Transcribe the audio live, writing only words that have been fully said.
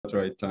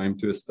about right time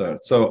to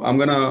start. So I'm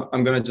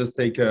gonna just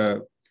take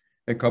a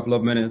couple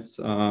of minutes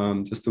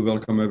just to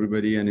welcome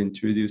everybody and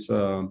introduce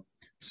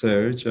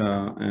Serge.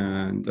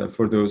 And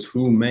for those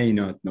who may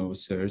not know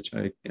Serge,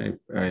 I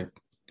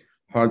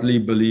hardly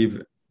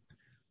believe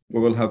we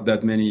will have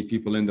that many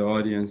people in the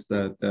audience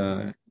that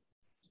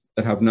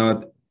that have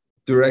not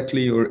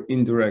directly or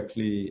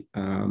indirectly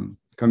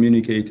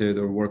communicated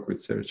or worked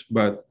with Serge.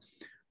 But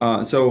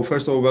so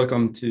first of all,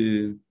 welcome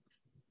to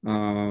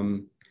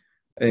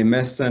a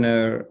MEST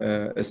Center,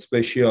 a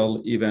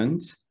special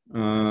event.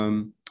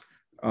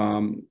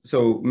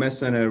 So MEST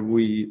Center,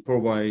 we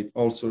provide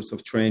all sorts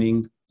of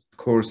training,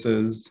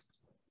 courses,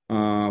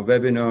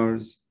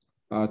 webinars,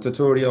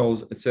 tutorials,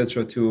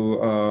 etc.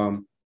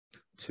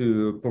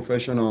 to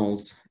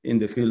professionals in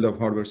the field of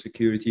hardware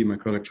security,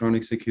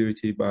 microelectronic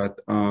security, but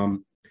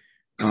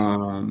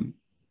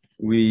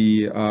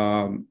we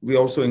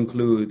also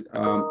include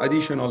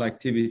additional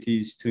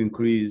activities to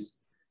increase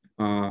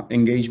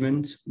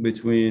engagement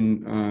between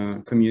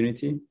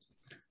community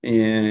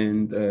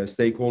and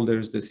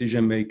stakeholders,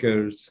 decision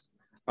makers,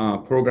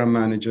 program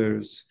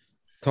managers,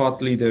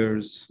 thought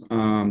leaders,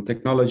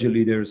 technology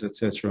leaders,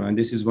 etc. And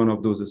this is one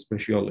of those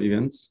special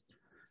events.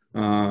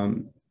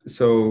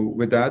 So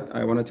with that,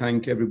 I want to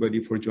thank everybody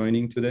for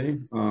joining today.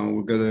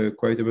 We've got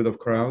quite a bit of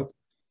crowd,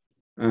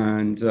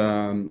 and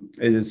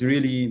it is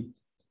really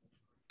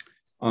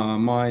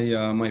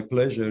my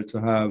pleasure to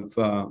have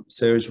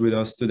Serge with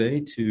us today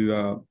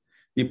to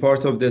be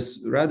part of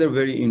this rather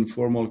very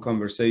informal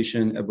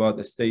conversation about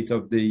the state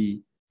of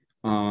the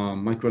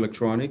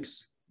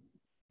microelectronics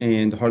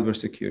and hardware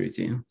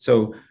security.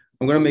 So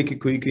I'm going to make a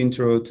quick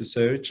intro to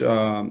Serge.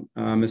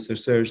 Mr.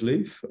 Serge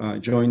Leef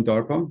joined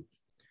DARPA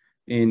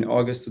in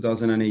August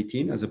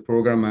 2018 as a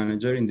program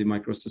manager in the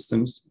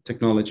Microsystems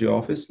Technology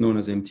Office, known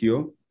as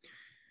MTO.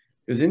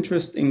 His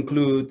interests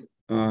include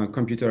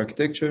computer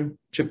architecture,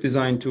 chip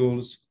design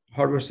tools,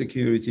 hardware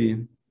security.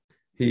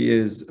 He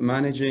is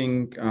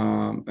managing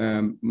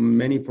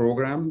many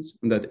programs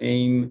that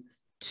aim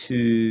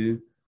to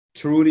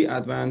truly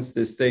advance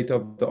the state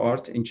of the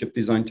art in chip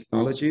design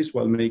technologies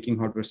while making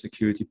hardware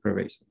security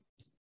pervasive.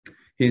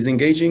 He is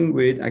engaging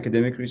with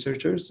academic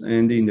researchers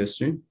and the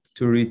industry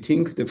to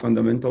rethink the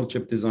fundamental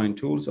chip design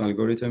tools,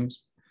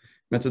 algorithms,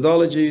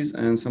 methodologies,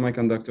 and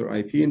semiconductor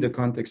IP in the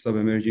context of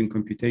emerging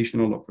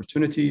computational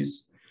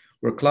opportunities,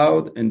 where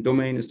cloud and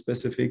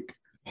domain-specific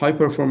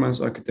high-performance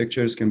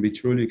architectures can be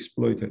truly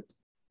exploited.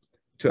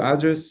 To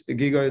address a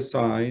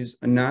giga-size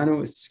and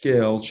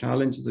nano-scale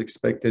challenges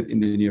expected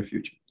in the near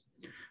future.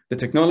 The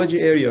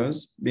technology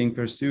areas being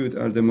pursued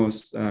are the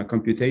most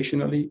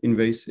computationally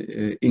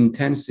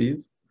intensive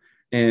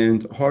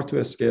and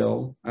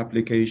hard-to-scale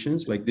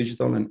applications like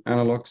digital and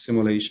analog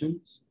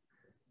simulations,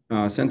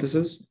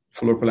 synthesis,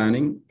 floor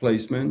planning,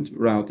 placement,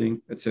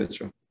 routing,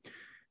 etc.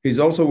 He's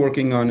also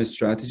working on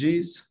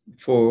strategies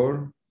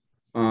for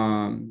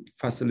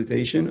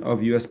facilitation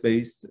of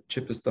US-based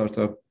chip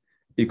startup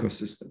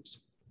ecosystems.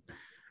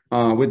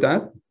 With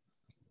that,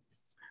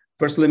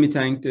 first let me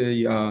thank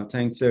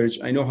Serge.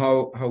 I know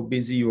how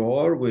busy you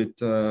are with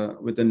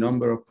the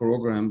number of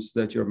programs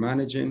that you're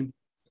managing,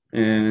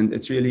 and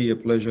it's really a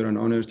pleasure and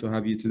honor to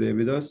have you today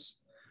with us.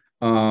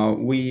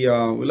 We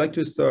would like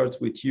to start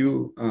with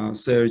you,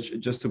 Serge,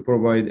 just to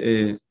provide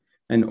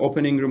an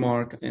opening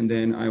remark, and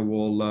then I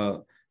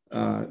will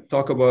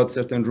talk about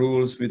certain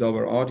rules with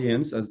our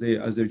audience as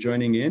they're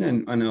joining in,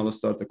 and I'll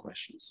start the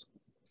questions.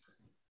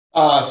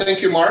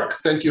 Thank you, Mark.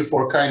 Thank you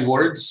for kind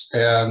words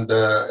and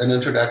an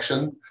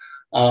introduction.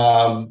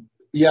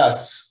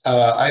 Yes,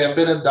 I have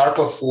been at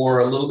DARPA for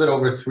a little bit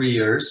over 3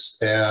 years,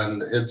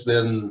 and it's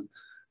been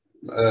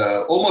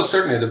almost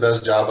certainly the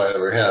best job I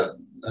ever had.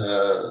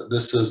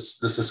 This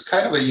is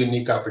kind of a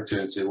unique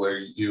opportunity where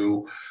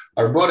you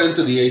are brought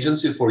into the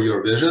agency for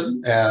your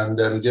vision and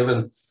then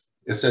given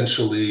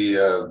essentially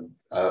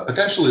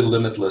potentially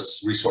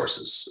limitless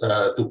resources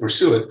to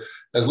pursue it,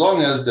 as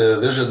long as the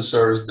vision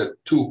serves the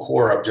two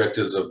core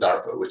objectives of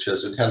DARPA, which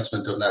is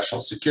enhancement of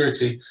national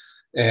security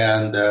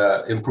and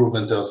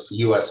improvement of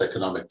US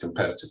economic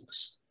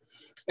competitiveness.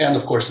 And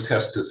of course, it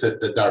has to fit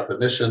the DARPA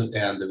mission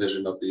and the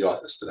vision of the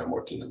office that I'm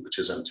working in, which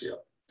is MTO.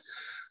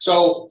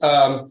 So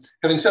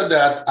having said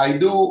that, I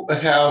do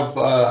have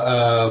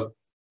a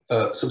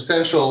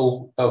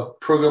substantial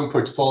program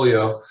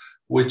portfolio,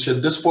 which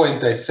at this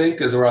point, I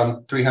think is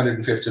around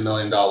 $350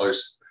 million.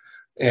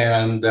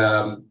 And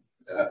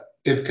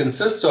it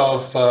consists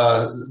of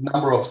a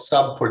number of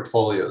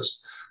sub-portfolios.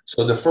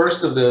 So the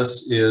first of this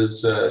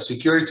is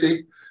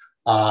security.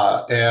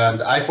 And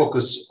I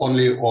focus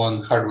only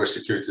on hardware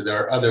security. There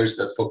are others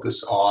that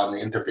focus on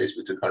the interface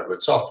between hardware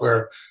and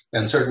software,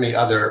 and certainly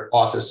other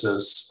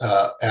offices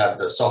at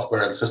the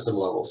software and system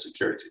level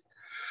security.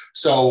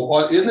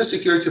 So in the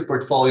security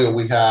portfolio,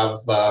 we have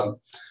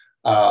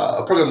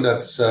a program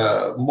that's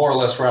more or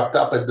less wrapped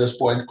up at this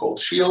point called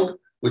SHIELD,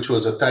 which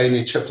was a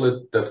tiny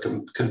chiplet that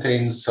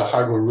contains a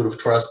hardware root of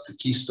trust,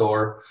 key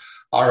store,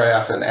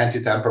 RF, and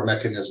anti-tamper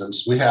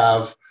mechanisms. We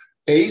have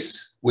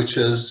ACE, which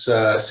is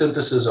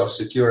synthesis of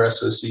secure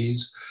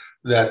SoCs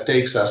that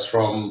takes us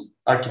from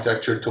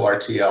architecture to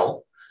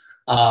RTL.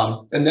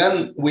 And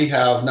then we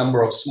have a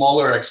number of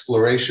smaller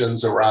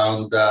explorations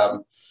around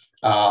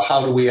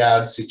how do we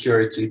add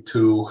security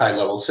to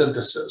high-level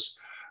synthesis.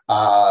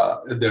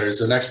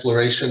 There's an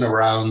exploration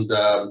around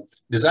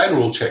design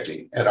rule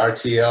checking at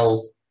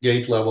RTL,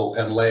 gate level,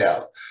 and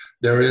layout.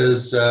 There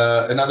is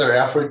another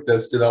effort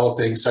that's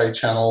developing side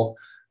channel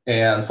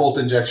and fault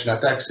injection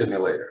attack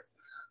simulator.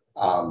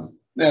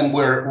 And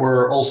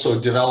we're also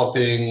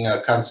developing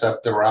a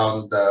concept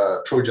around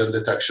Trojan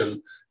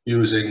detection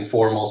using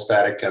formal,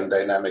 static, and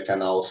dynamic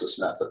analysis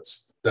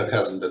methods that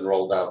hasn't been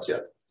rolled out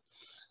yet.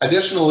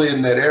 Additionally,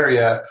 in that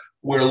area,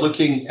 we're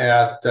looking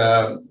at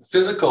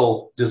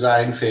physical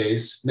design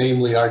phase,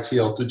 namely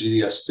RTL to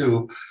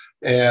GDS2,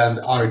 and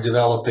are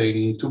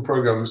developing 2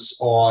 programs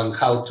on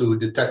how to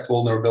detect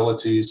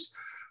vulnerabilities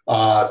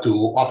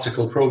to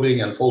optical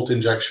probing and fault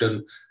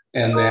injection,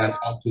 and then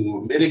how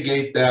to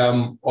mitigate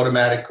them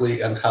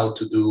automatically and how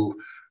to do,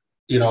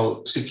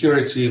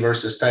 security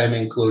versus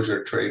timing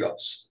closure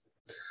trade-offs.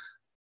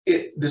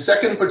 The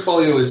second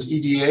portfolio is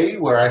EDA,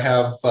 where I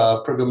have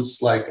programs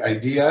like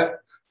IDEA,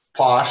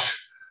 POSH.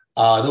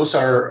 Those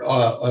are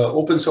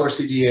open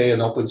source EDA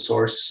and open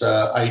source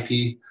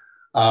IP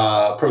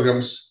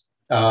programs.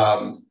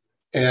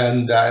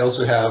 And I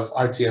also have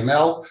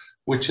RTML,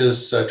 which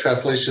is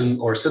translation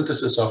or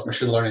synthesis of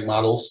machine learning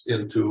models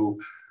into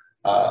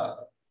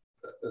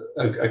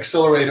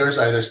accelerators,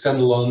 either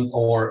standalone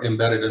or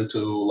embedded into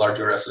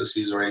larger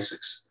SoCs or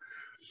ASICs.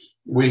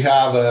 We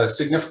have a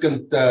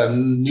significant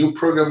new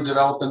program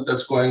development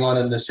that's going on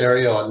in this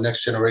area on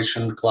next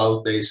generation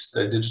cloud-based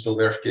digital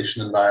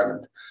verification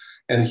environment.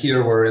 And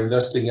here we're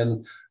investing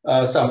in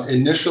some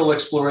initial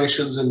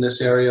explorations in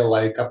this area,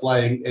 like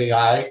applying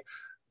AI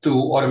to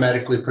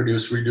automatically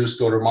produce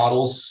reduced order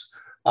models,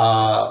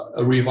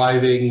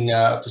 reviving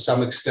to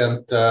some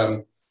extent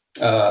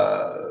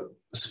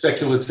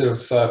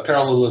speculative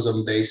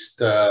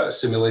parallelism-based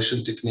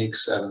simulation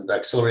techniques and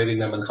accelerating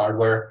them in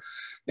hardware,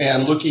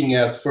 and looking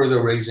at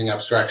further raising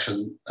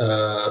abstraction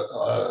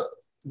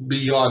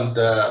beyond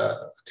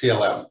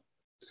TLM.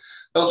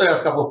 I also have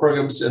a couple of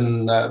programs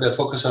that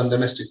focus on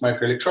domestic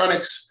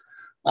microelectronics,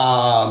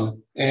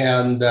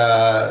 and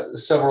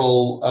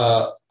several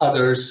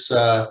others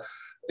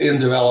in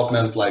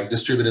development, like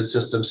distributed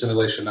system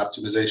simulation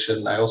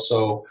optimization. I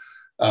also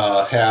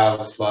have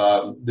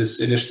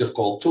this initiative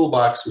called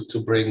Toolbox to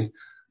bring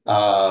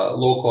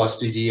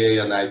low-cost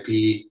EDA and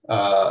IP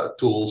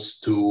tools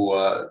to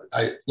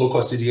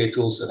low-cost EDA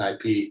tools and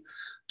IP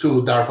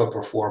to DARPA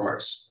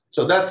performers.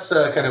 So that's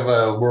kind of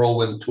a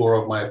whirlwind tour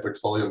of my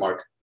portfolio,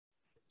 Mark.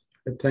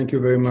 Thank you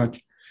very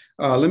much.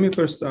 Let me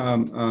first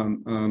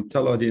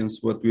tell audience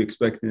what we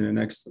expect in the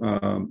next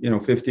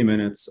 50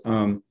 minutes.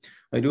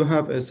 I do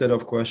have a set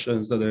of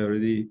questions that I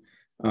already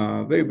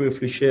very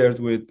briefly shared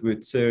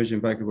with Serge. In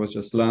fact, it was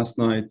just last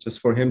night, just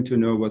for him to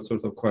know what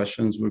sort of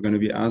questions we're going to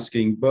be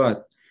asking.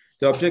 But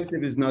the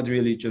objective is not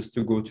really just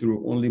to go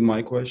through only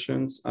my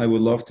questions. I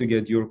would love to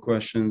get your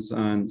questions,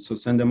 and so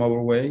send them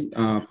our way.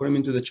 Put them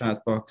into the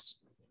chat box.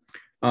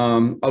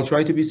 I'll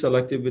try to be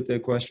selective with the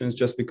questions,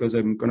 just because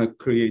I'm going to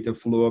create a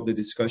flow of the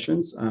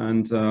discussions,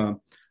 and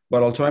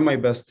but I'll try my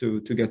best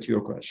to get to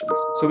your questions.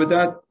 So with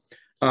that,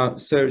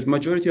 Serge,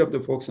 majority of the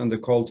folks on the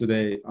call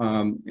today,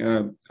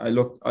 I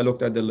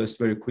looked at the list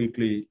very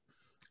quickly.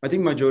 I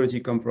think majority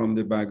come from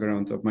the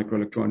background of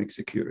microelectronic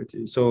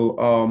security.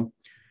 So,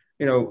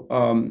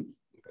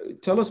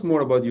 tell us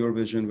more about your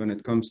vision when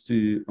it comes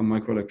to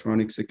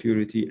microelectronic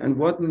security, and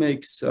what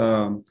makes,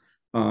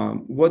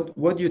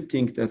 what do you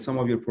think that some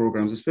of your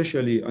programs,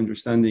 especially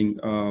understanding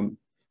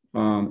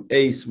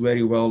ACE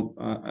very well,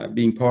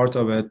 being part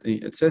of it,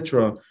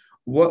 etc.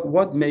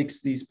 What makes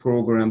these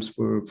programs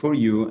for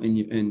you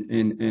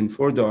and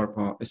for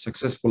DARPA a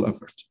successful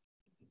effort?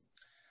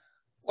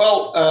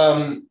 Well,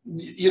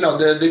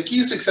 the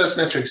key success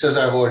metrics, as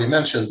I've already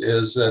mentioned,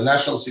 is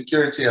national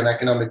security and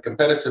economic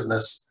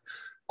competitiveness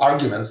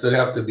arguments that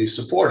have to be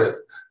supported.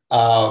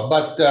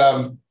 But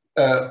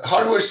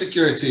hardware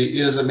security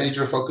is a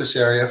major focus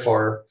area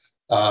for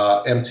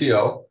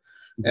MTO.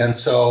 And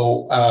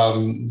so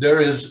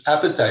there is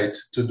appetite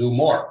to do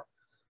more.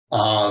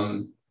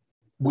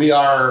 We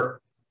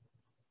are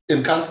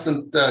in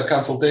constant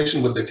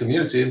consultation with the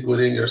community,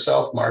 including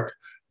yourself, Mark,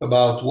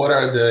 about what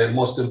are the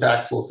most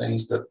impactful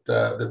things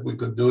that we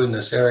could do in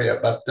this area.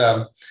 But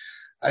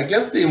I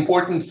guess the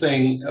important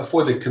thing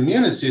for the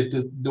community,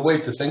 the way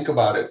to think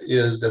about it,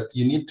 is that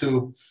you need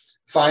to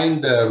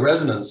find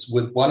resonance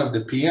with one of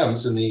the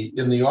PMs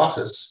in the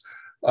office,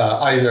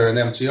 either an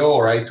MTO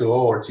or I2O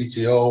or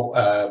TTO,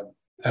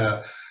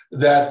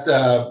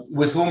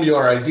 with whom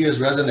your ideas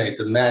resonate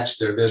and match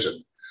their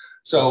vision.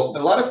 So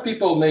a lot of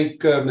people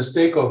make a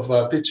mistake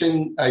of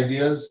pitching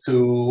ideas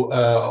to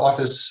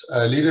office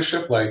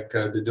leadership, like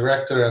the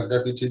director and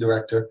deputy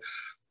director.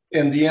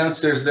 And the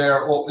answers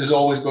there is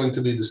always going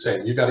to be the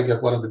same. You got to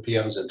get one of the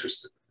PMs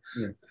interested.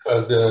 Yeah.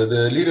 Because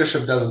the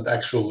leadership doesn't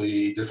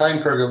actually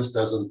define programs,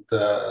 doesn't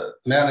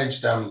manage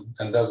them,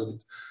 and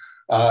doesn't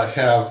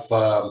have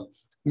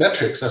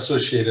metrics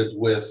associated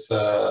with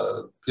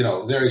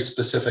very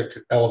specific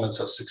elements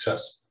of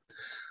success.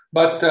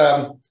 But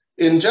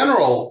in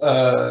general,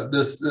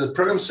 the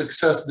program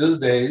success these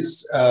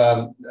days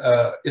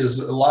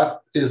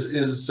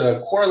is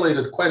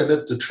correlated quite a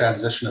bit to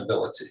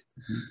transitionability.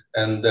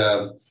 And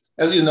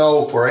as you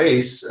know, for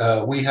ACE,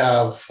 we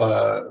have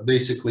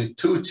basically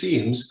two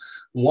teams,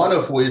 one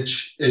of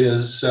which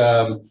is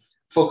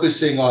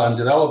focusing on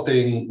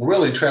developing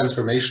really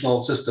transformational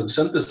system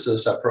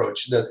synthesis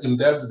approach that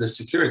embeds the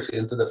security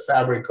into the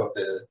fabric of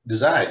the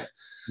design,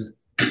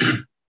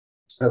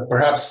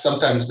 perhaps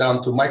sometimes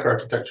down to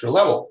microarchitecture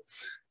level.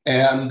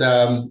 And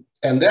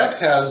that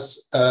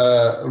has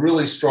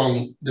there's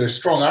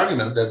strong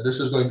argument that this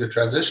is going to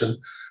transition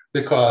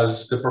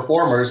because the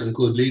performers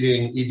include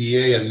leading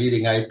EDA and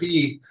leading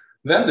IP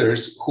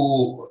vendors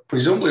who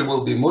presumably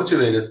will be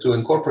motivated to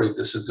incorporate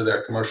this into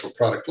their commercial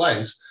product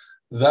lines,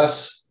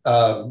 thus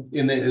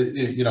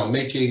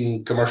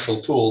making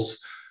commercial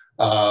tools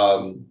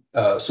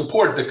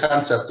support the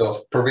concept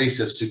of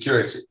pervasive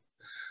security.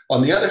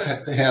 On the other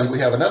hand, we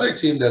have another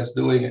team that's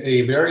doing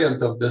a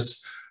variant of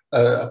this,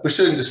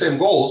 pursuing the same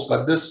goals,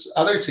 but this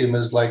other team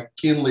is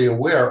keenly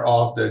aware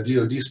of the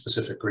DoD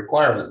specific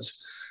requirements.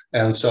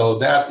 And so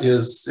that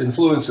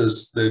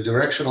influences the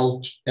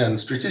directional and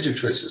strategic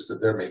choices that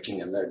they're making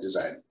in their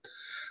design.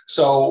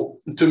 So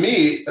to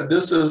me,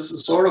 this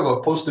is sort of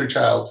a poster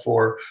child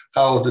for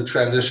how the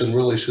transition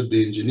really should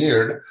be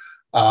engineered,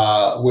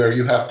 where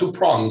you have two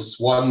prongs.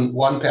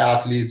 One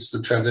path leads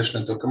to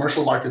transition into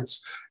commercial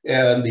markets,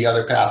 and the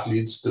other path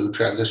leads to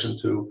transition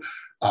to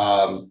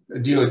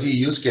DoD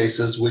use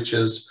cases, which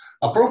is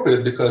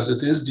appropriate because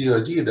it is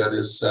DoD that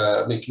is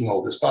making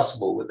all this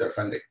possible with their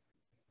funding.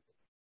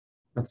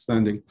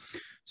 Outstanding.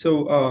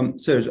 So,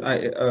 Serge,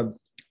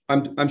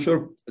 I'm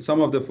sure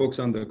some of the folks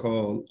on the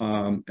call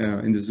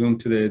in the Zoom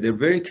today, they're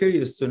very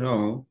curious to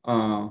know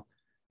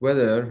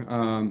whether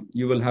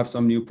you will have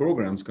some new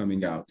programs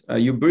coming out.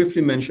 You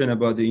briefly mentioned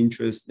about the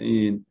interest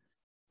in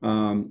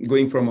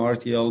going from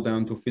RTL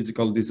down to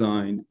physical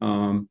design.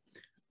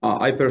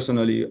 I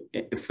personally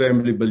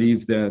firmly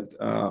believe that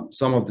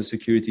some of the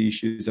security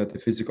issues at the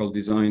physical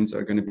designs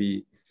are going to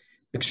be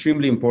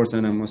extremely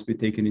important and must be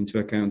taken into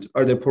account.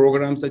 Are there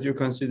programs that you're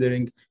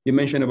considering? You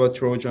mentioned about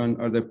Trojan.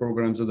 Are there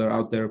programs that are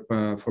out there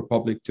for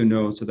public to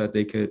know so that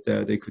they could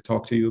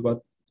talk to you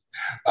about?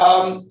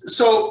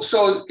 So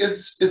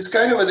it's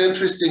kind of an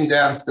interesting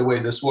dance the way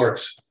this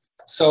works.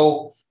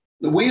 So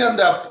we end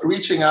up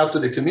reaching out to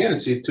the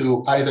community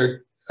to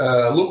either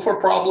look for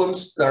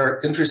problems that are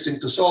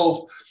interesting to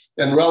solve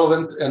and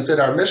relevant and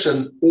fit our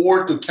mission,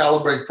 or to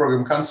calibrate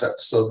program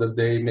concepts so that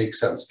they make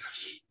sense.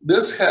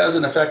 This has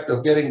an effect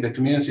of getting the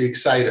community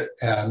excited,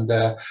 and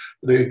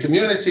the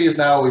community is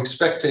now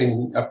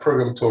expecting a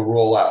program to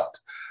roll out.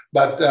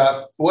 But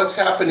what's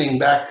happening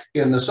back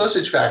in the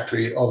sausage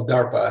factory of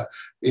DARPA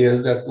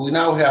is that we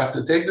now have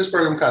to take this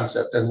program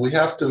concept and we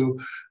have to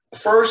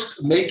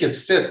first make it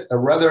fit a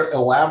rather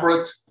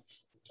elaborate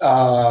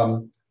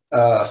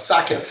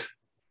socket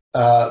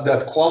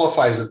that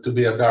qualifies it to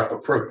be a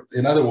DARPA program.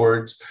 In other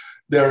words,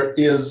 there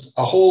is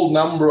a whole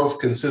number of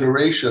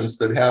considerations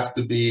that have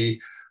to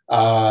be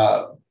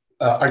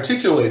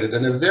articulated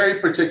in a very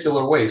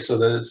particular way so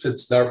that it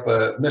fits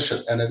DARPA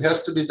mission. And it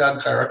has to be done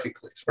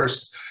hierarchically.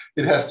 First,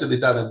 it has to be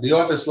done at the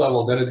office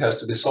level, then it has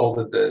to be solved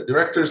at the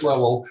director's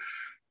level.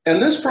 And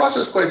this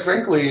process, quite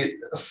frankly,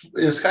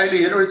 is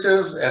highly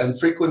iterative and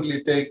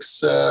frequently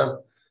takes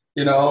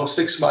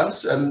 6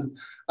 months. And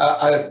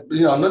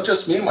not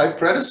just me, my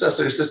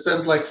predecessors have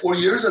spent like 4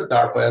 years at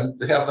DARPA and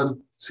they haven't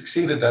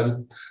succeeded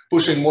in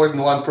pushing more than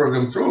one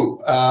program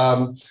through.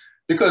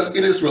 Because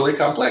it is really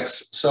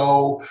complex.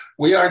 So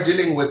we are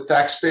dealing with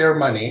taxpayer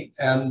money,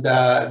 and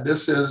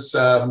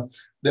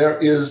there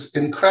is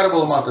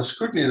incredible amount of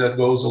scrutiny that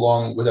goes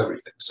along with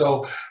everything.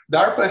 So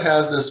DARPA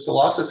has this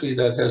philosophy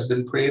that has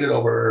been created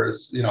over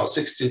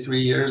 63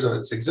 years of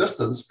its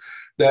existence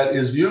that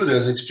is viewed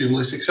as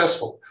extremely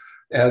successful.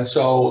 And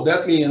so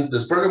that means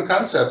these program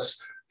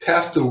concepts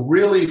have to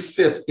really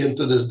fit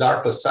into this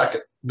DARPA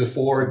socket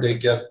before they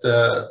get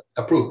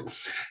approved.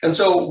 And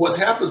so what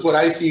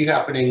I see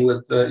happening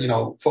with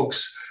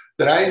folks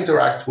that I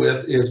interact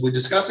with is we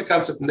discuss the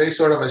concept and they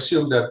sort of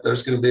assume that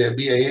there's going to be a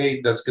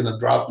BAA that's going to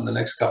drop in the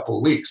next couple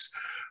of weeks.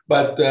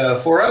 But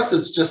for us,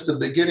 it's just the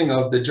beginning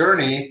of the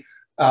journey.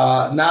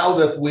 Now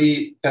that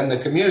we and the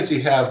community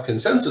have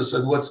consensus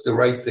on what's the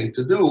right thing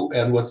to do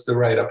and what's the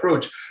right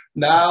approach,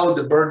 now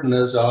the burden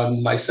is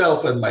on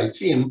myself and my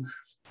team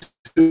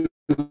to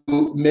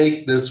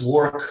make this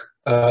work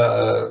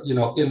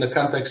in the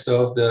context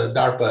of the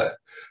DARPA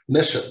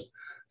mission.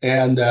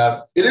 And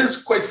it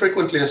is quite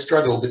frequently a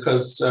struggle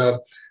because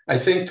I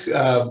think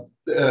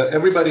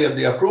everybody in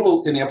the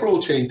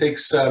approval chain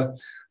takes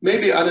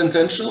maybe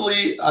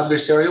unintentionally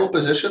adversarial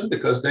position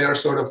because they are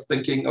sort of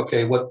thinking,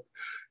 okay,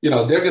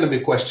 they're going to be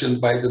questioned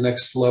by the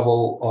next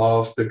level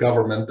of the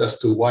government as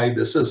to why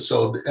this is.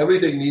 So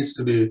everything needs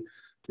to be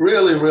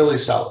really, really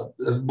solid,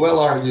 well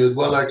argued,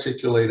 well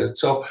articulated.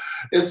 So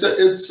it's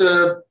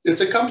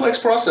a complex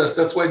process.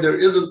 That's why there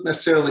isn't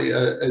necessarily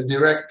a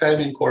direct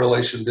timing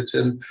correlation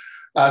between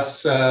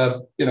us,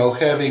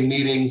 having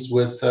meetings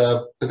with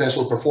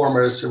potential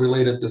performers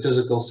related to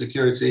physical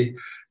security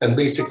and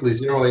basically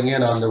zeroing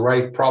in on the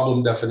right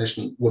problem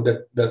definition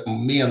that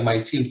me and my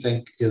team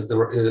think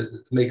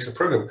makes a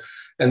program,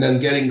 and then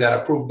getting that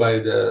approved by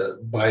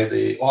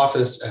the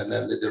office and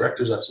then the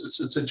director's office.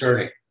 It's a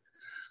journey.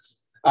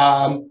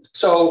 I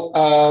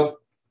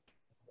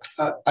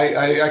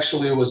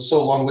actually was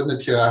so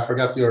long-winded here, I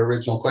forgot your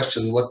original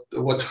question. What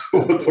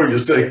were you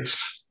saying?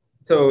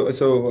 So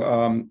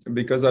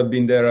because I've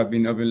been there, I've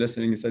been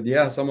listening and said,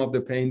 yeah, some of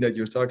the pain that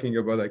you're talking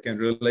about, I can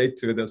relate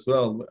to it as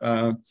well.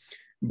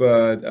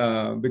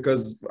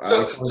 Because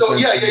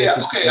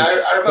okay,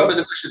 I remember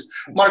the question,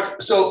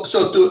 Mark. So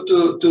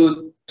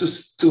to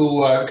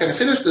kind of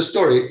finish the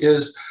story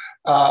is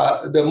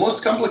the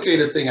most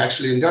complicated thing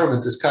actually in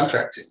government is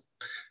contracting.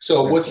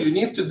 So what you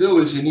need to do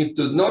is you need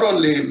to not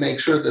only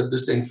make sure that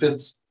this thing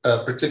fits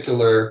a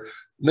particular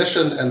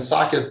mission and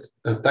socket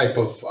type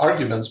of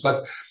arguments,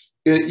 but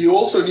you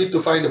also need to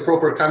find a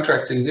proper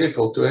contracting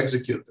vehicle to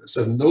execute this.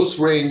 And those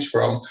range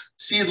from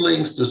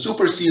seedlings to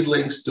super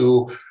seedlings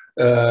to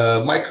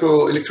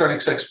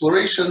microelectronics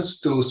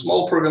explorations to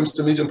small programs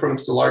to medium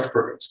programs to large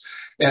programs.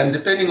 And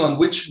depending on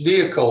which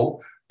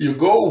vehicle you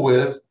go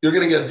with, you're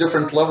going to get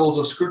different levels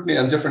of scrutiny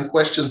and different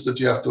questions that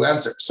you have to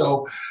answer.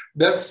 So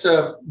that's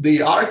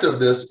the art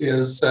of this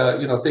is,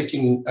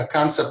 taking a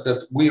concept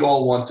that we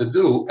all want to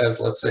do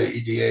as, let's say,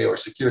 EDA or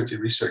security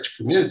research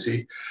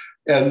community,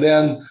 and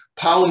then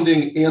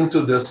pounding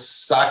into this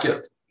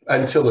socket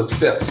until it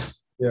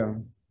fits. Yeah.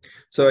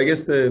 So I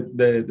guess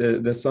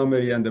the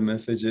summary and the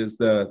message is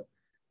that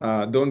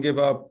don't give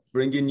up,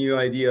 bring in new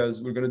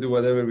ideas. We're going to do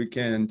whatever we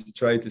can to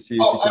try to see.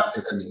 No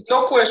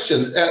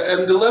question.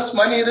 And the less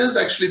money it is,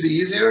 actually, the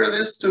easier it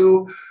is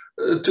to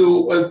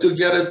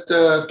get it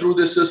through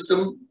the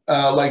system.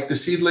 Like the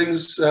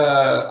seedlings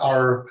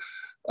are,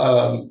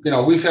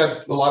 we've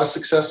had a lot of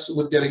success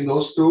with getting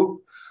those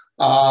through.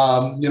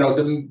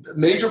 The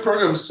major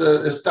programs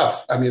is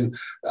tough. I mean,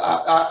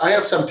 I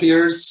have some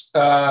peers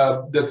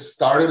that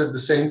started at the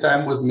same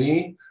time with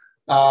me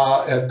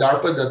at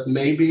DARPA that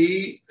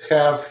maybe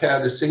have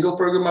had a single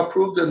program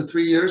approved in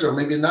 3 years or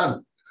maybe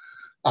none.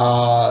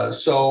 I'm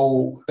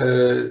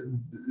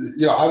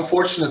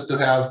fortunate to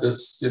have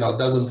this,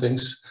 dozen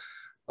things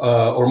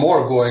or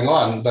more going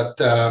on, but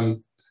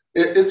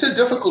it's a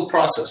difficult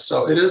process.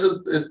 So it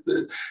isn't,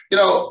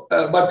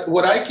 but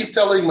what I keep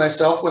telling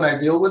myself when I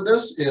deal with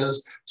this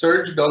is,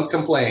 Serge, don't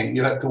complain.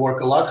 You had to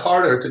work a lot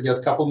harder to get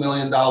a couple $1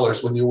 million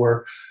when you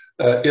were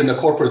in the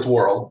corporate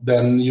world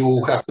than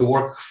you have to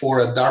work for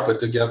at DARPA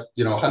to get,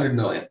 100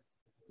 million.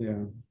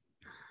 Yeah,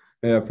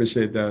 I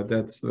appreciate that.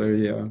 That's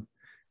very a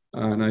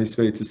nice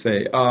way to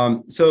say.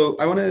 So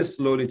I want to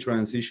slowly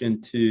transition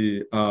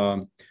to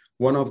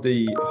one of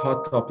the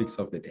hot topics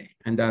of the day,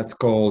 and that's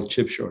called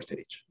chip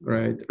shortage,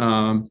 right?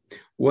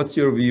 What's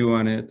your view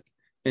on it?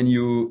 And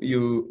you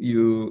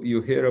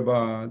hear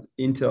about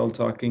Intel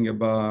talking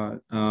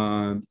about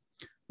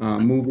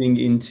moving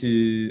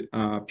into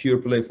pure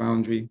play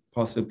foundry,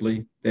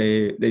 possibly.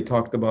 They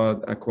talked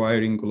about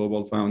acquiring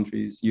global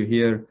foundries. You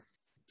hear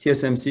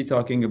TSMC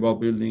talking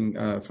about building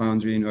a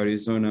foundry in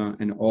Arizona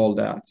and all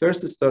that.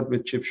 First, start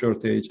with chip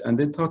shortage, and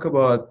then talk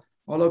about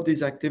all of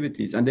these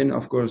activities. And then,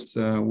 of course,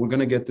 we're going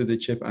to get to the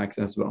CHIP Act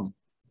as well.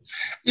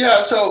 Yeah,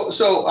 so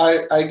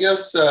I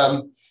guess,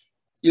 I'm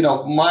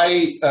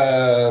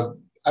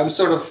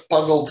sort of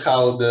puzzled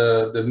how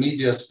the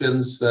media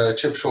spins the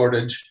chip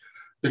shortage,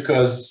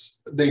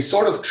 because they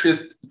sort of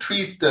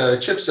treat the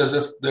chips as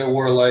if they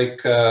were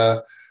like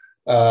a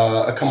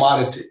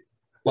commodity.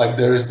 Like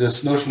there is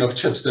this notion of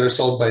chips that are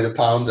sold by the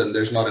pound and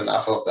there's not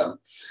enough of them.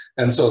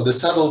 And so the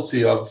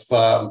subtlety of,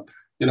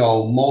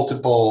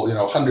 multiple,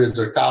 hundreds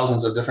or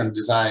thousands of different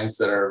designs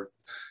that are,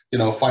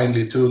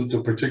 finely tuned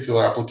to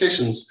particular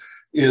applications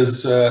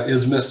is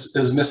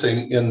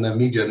missing in the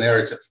media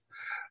narrative.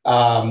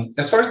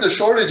 As far as the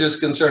shortage is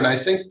concerned, I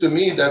think to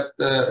me that,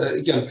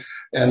 again,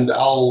 and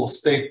I'll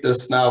state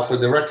this now for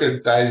the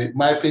record,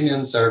 my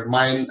opinions are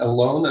mine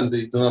alone and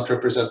they do not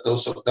represent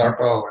those of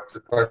DARPA or the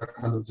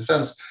Department of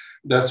Defense.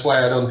 That's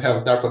why I don't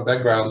have DARPA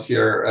background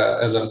here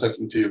as I'm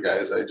talking to you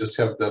guys. I just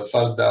have the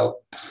fuzzed out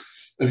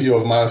view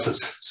of my office.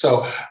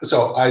 So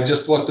I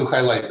just want to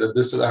highlight that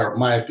this are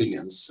my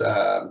opinions.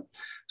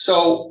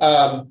 So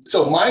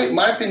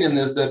my opinion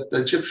is that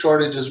the chip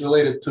shortage is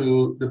related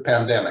to the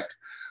pandemic.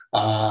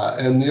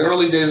 In the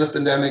early days of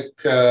pandemic,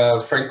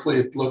 frankly,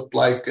 it looked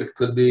like it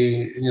could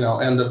be,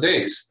 end of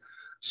days.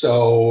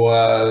 So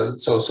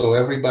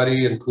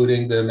everybody,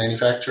 including the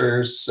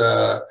manufacturers,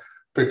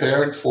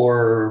 prepared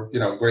for,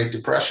 Great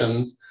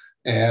Depression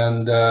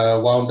and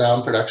wound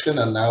down production.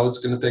 And now it's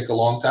going to take a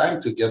long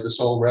time to get this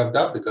all revved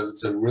up because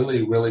it's a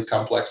really, really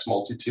complex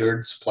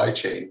multi-tiered supply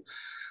chain.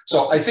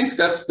 So I think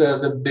that's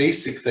the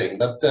basic thing.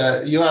 But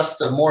you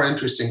asked more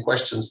interesting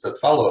questions that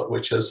followed,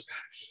 which is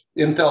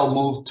Intel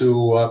moved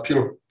to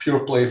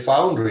pure play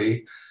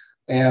foundry.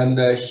 And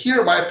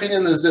here, my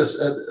opinion is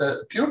this,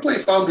 pure play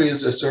foundry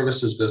is a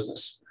services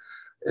business.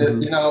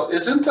 Mm-hmm.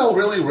 Is Intel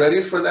really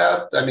ready for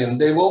that? I mean,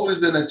 they've always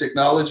been a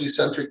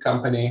technology-centric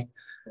company.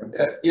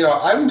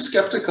 I'm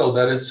skeptical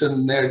that it's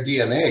in their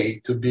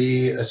DNA to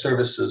be a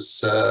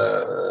services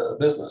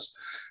business.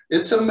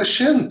 It's a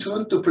machine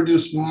tuned to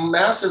produce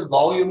massive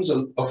volumes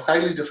of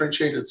highly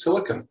differentiated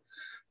silicon.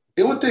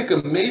 It would take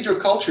a major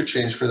culture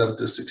change for them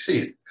to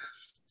succeed.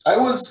 I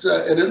was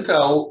at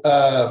Intel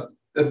a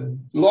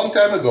long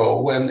time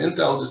ago when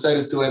Intel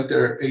decided to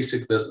enter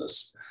ASIC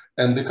business,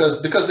 and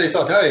because they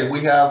thought, hey,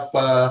 we have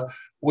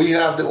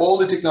all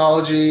the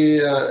technology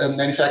and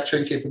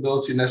manufacturing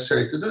capability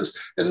necessary to do this,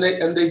 and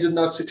they did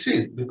not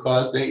succeed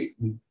because they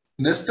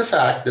missed the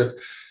fact that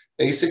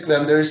ASIC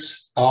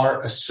vendors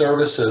are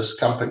services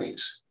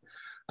companies.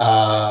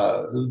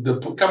 The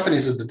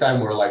companies at the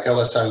time were like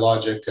LSI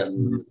Logic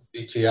and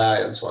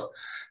BTI and so on.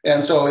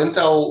 And so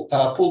Intel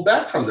pulled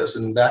back from this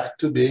and back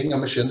to being a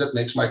machine that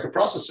makes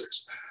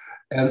microprocessors.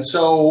 And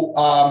so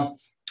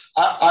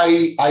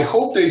I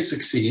hope they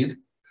succeed,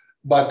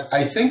 but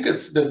I think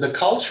it's the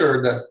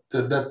culture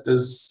that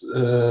is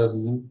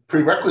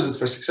prerequisite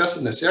for success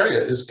in this area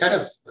is kind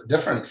of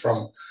different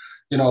from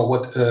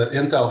what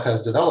Intel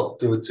has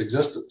developed through its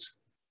existence.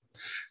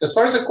 As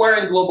far as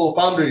acquiring global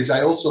foundries,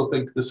 I also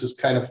think this is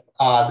kind of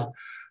odd.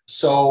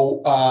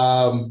 So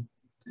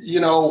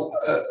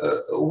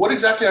what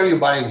exactly are you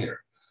buying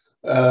here?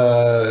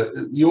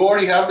 You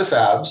already have the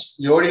fabs.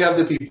 You already have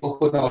the people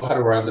who know how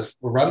to run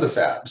the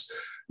fabs.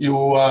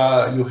 You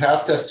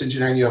have test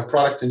engineering. You have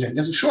product engineering.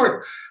 In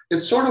short,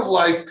 it's sort of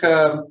like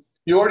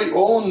you already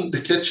own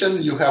the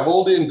kitchen. You have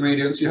all the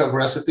ingredients. You have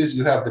recipes.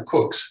 You have the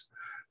cooks,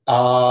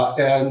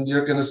 and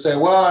you're going to say,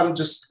 "Well, I'm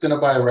just going to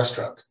buy a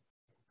restaurant."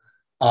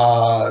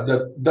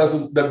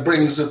 That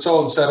brings its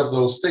own set of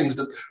those things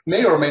that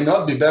may or may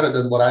not be better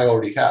than what I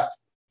already have.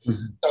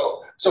 Mm-hmm.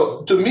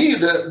 So to me,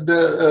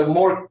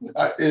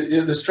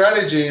 the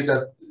strategy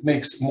that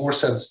makes more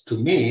sense to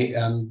me,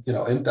 and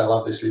Intel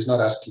obviously is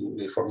not asking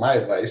me for my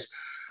advice,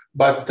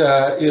 but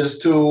is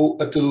to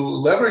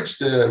leverage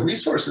the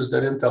resources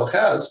that Intel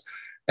has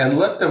and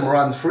let them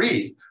run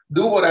free.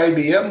 Do what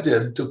IBM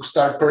did to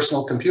start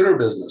personal computer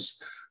business.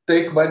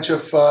 Take a bunch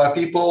of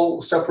people,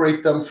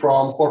 separate them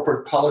from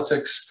corporate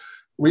politics,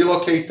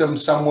 relocate them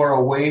somewhere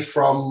away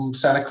from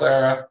Santa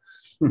Clara,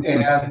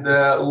 and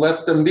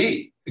let them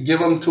be. Give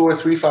them 2 or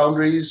 3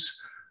 foundries,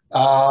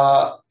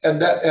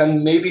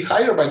 and maybe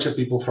hire a bunch of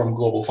people from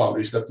global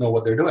foundries that know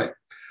what they're doing.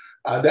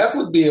 That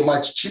would be a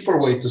much cheaper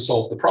way to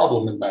solve the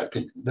problem, in my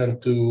opinion, than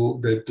to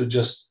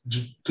just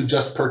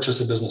purchase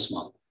a business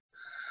model.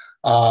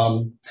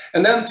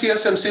 And then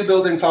TSMC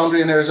building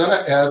foundry in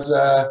Arizona. As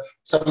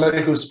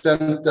somebody who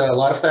spent a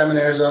lot of time in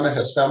Arizona,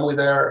 has family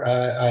there,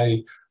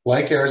 I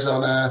like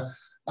Arizona.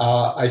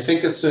 I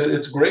think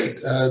it's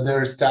great.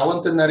 There's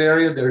talent in that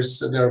area. There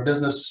are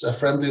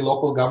business-friendly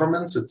local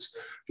governments.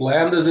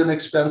 Land is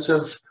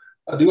inexpensive.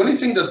 The only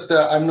thing that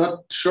I'm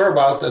not sure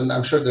about, and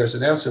I'm sure there's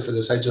an answer for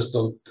this, I just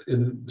don't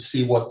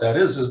see what that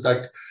is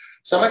like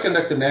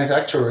semiconductor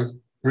manufacturing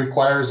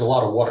requires a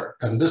lot of water.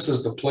 And this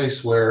is the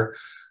place where,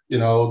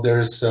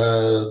 there's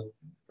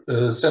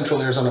the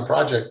Central Arizona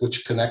project,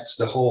 which connects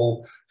the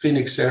whole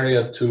Phoenix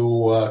area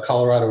to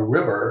Colorado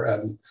River,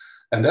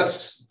 and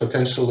that's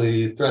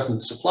potentially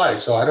threatened supply.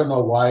 So I don't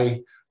know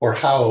why or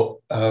how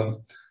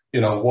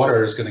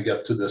water is going to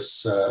get to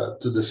this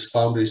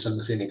foundries in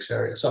the Phoenix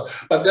area. So,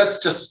 but that's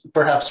just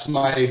perhaps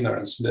my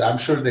ignorance. I'm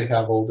sure they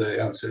have all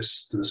the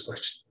answers to this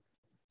question.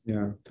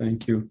 Yeah,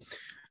 thank you.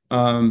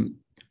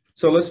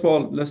 So let's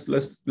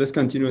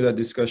continue that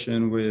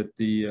discussion with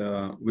the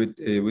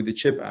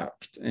CHIP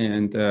Act,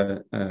 and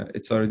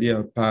it's already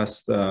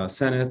passed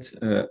Senate,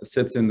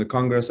 sits in the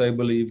Congress, I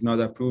believe, not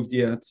approved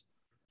yet.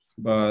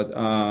 But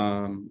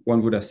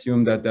one would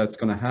assume that that's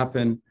going to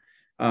happen.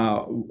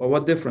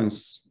 What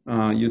difference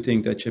you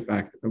think the CHIP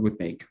Act would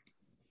make?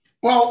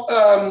 Well,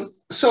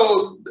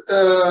 so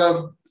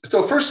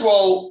first of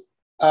all,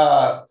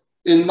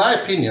 in my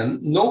opinion,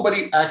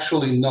 nobody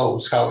actually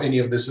knows how any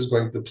of this is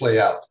going to play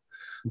out.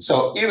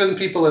 So even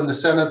people in the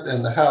Senate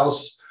and the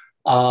House,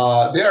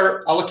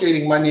 they're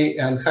allocating money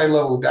and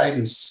high-level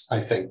guidance, I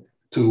think,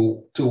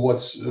 to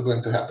what's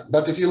going to happen.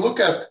 But if you look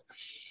at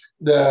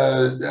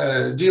the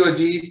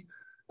DoD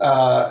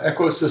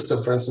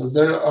ecosystem, for instance,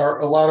 there are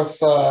a lot of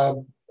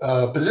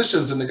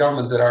positions in the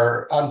government that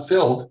are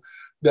unfilled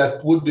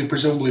that would be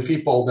presumably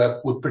people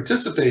that would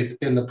participate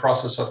in the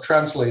process of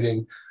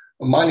translating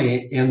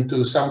money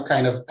into some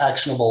kind of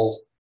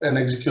actionable and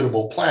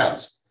executable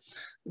plans.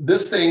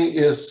 This thing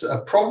is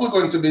probably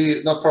going to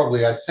be, not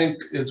probably, I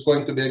think it's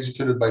going to be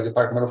executed by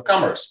Department of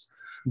Commerce,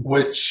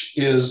 which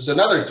is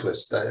another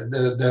twist. I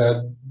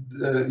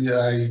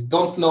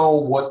don't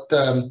know what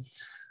the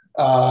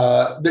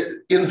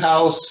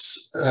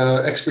in-house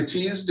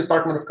expertise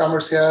Department of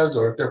Commerce has,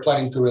 or if they're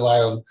planning to rely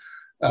on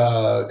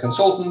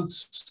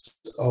consultants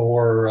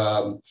or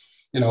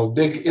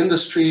big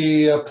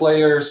industry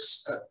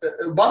players.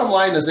 Bottom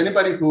line is,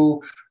 anybody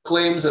who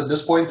claims at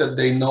this point that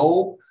they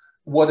know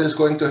what is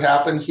going to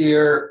happen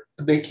here,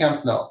 they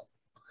can't know.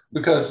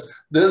 because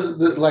this,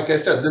 like I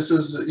said, this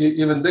is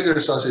even bigger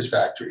sausage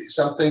factory.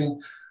 Something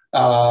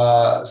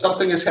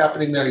is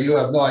happening there. You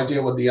have no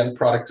idea what the end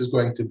product is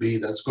going to be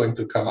that's going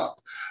to come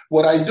up.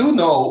 What I do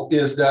know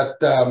is that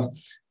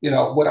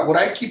what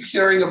I keep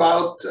hearing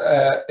about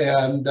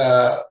and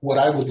what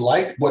I would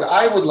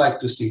like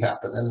to see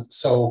happen. And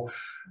so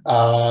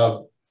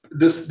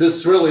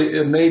this really,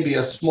 it may be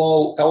a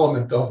small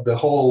element of the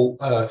whole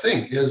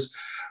thing. Is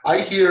I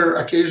hear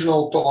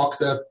occasional talk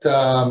that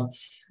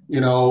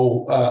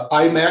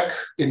IMEC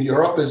in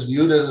Europe is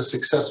viewed as a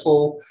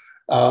successful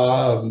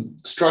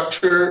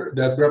structure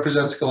that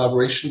represents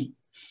collaboration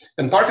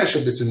and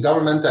partnership between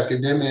government,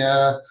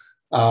 academia,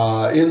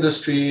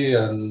 industry,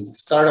 and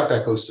startup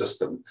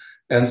ecosystem.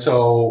 And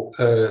so,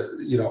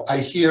 I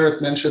hear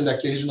it mentioned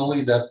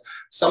occasionally that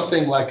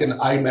something like an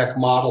IMEC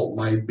model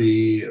might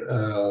be,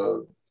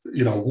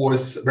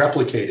 worth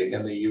replicating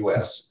in the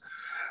US.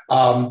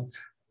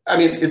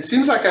 It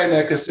seems like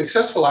IMEC is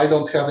successful. I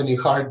don't have any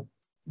hard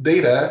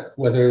data,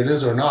 whether it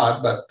is or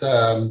not, but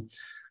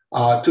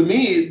to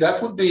me,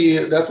 that would be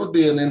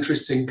an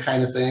interesting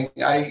kind of thing.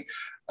 I've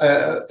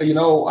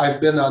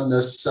been on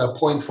this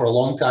point for a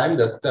long time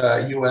that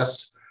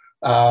U.S.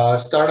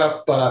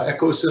 Startup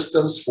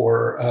ecosystems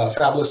for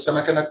fabless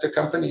semiconductor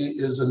company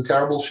is in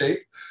terrible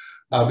shape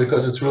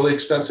because it's really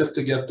expensive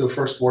to get to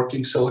first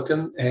working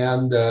silicon,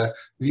 and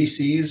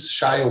VCs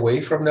shy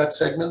away from that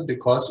segment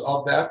because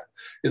of that.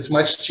 It's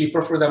much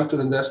cheaper for them to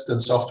invest in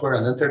software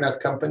and internet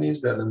companies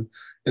than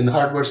in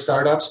hardware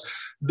startups.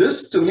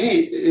 This, to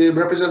me, it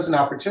represents an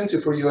opportunity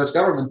for U.S.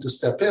 government to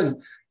step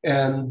in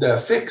and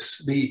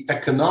fix the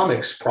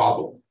economics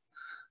problem,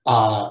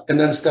 and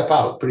then step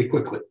out pretty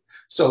quickly.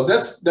 So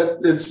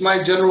it's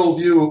my general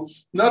view,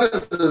 not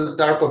as a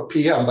DARPA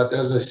PM, but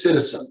as a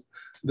citizen,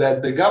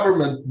 that the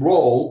government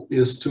role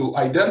is to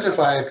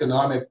identify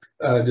economic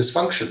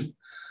dysfunction,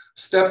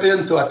 step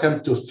in to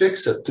attempt to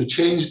fix it, to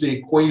change the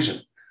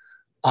equation,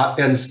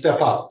 and step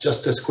out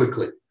just as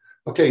quickly.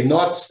 Okay,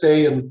 not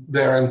stay in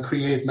there and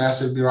create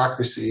massive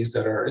bureaucracies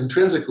that are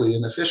intrinsically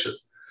inefficient.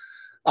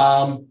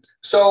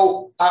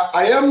 So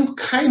I am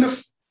kind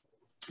of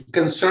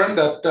concerned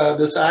that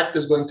this act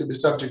is going to be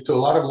subject to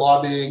a lot of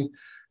lobbying,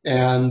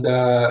 and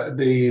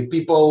the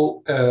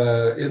people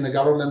in the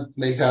government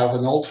may have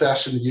an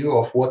old-fashioned view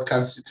of what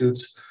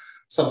constitutes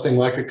something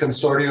like a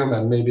consortium,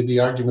 and maybe the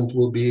argument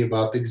will be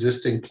about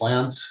existing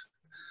plants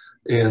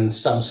in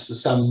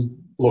some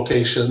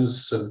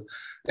locations.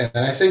 And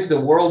I think the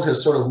world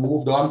has sort of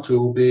moved on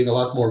to being a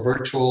lot more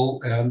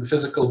virtual, and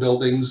physical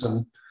buildings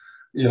and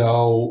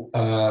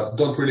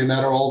don't really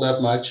matter all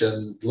that much,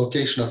 and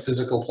location of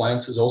physical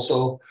plants is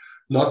also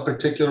not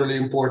particularly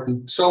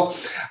important. So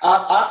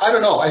I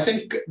don't know. I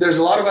think there's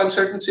a lot of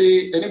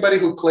uncertainty. Anybody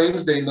who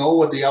claims they know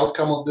what the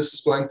outcome of this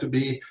is going to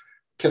be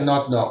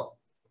cannot know.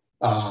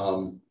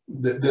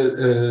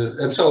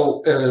 And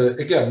so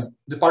again,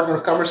 Department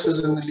of Commerce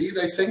is in the lead,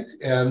 I think,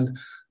 and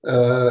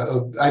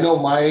I know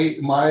my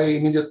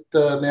immediate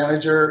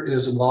manager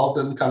is involved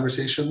in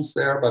conversations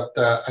there, but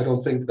I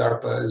don't think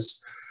DARPA is.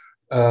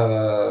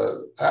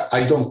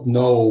 I don't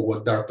know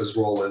what DARPA's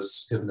role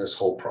is in this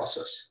whole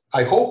process.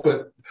 I hope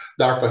that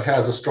DARPA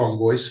has a strong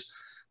voice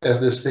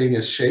as this thing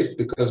is shaped,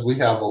 because we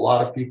have a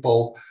lot of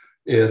people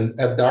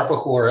at DARPA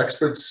who are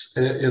experts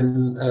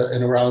in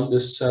and around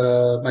this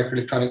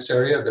microelectronics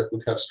area that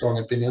would have strong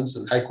opinions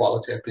and high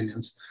quality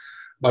opinions.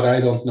 But I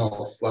don't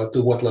know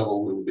to what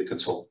level we will be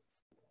consulted.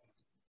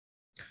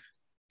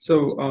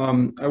 So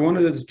I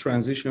wanted to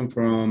transition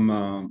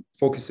from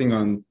focusing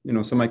on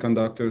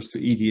semiconductors to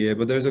EDA,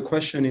 but there's a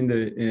question in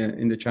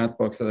the chat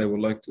box that I would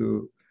like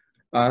to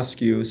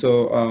ask you.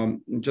 So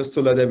just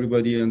to let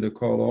everybody on the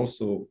call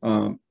also,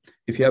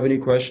 if you have any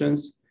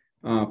questions,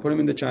 put them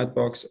in the chat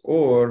box,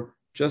 or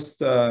just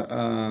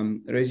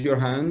raise your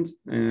hand,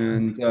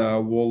 and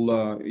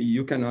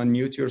you can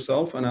unmute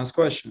yourself and ask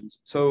questions.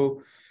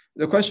 So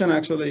the question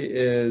actually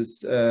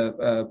is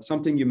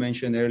something you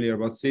mentioned earlier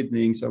about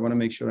seedlings. I want to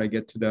make sure I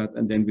get to that,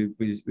 and then we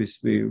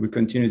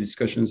continue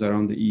discussions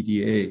around the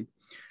EDA.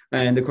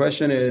 And the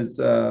question is,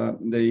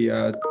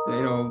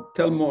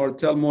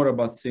 tell more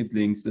about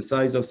seedlings, the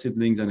size of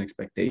seedlings and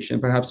expectation.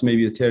 Perhaps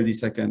maybe a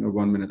 30-second or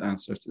 1-minute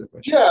answer to the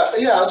question.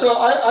 Yeah. So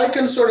I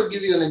can sort of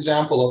give you an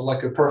example of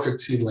like a perfect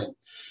seedling.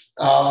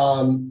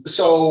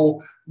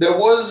 So there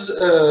was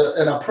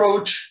an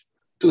approach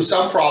to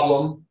some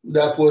problem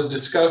that was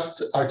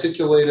discussed,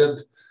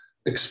 articulated,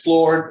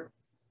 explored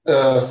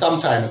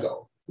some time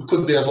ago. It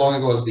could be as long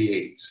ago as the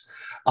 80s.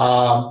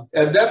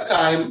 At that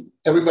time,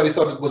 everybody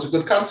thought it was a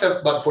good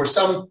concept, but for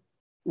some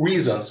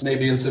reasons,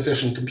 maybe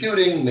insufficient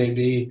computing,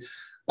 maybe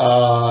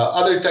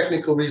other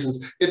technical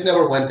reasons, it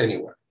never went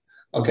anywhere.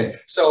 Okay,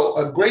 so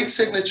a great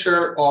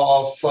signature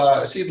of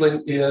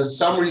seedling is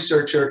some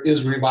researcher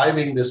is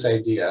reviving this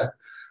idea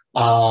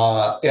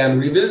and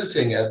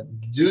revisiting it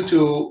due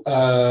to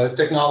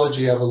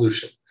technology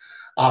evolution.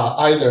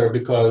 either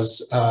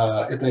because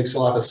it makes a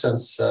lot of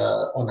sense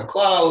on a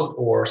cloud,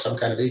 or some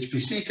kind of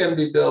HPC can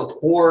be built,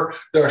 or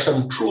there are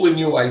some truly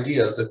new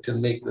ideas that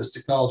can make this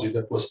technology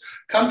that was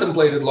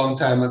contemplated a long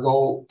time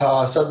ago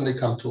suddenly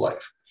come to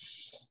life.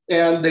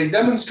 And they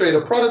demonstrate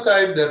a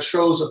prototype that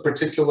shows a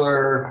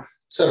particular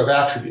set of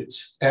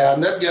attributes.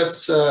 And that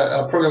gets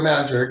a program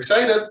manager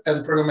excited,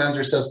 and program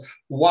manager says,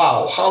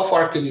 wow, how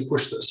far can you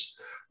push this?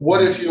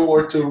 What if you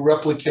were to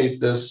replicate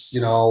this,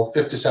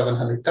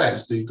 5,700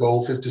 times? Do you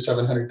go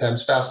 5,700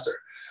 times faster?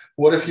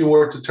 What if you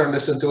were to turn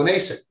this into an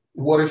ASIC?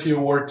 What if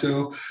you were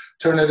to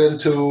turn it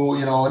into,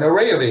 an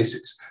array of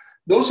ASICs?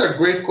 Those are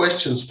great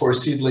questions for a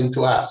seedling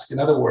to ask. In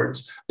other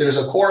words, there's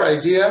a core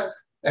idea,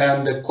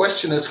 and the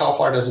question is, how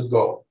far does it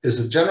go? Is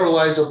it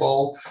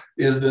generalizable?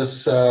 Is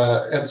this,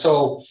 and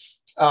so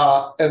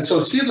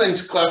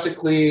seedlings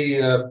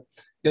classically,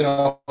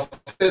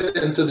 fit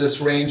into this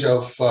range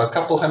of a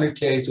couple hundred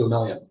K to $1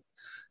 million.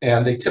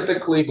 And they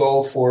typically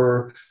go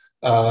for,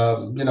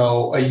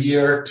 a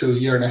year to a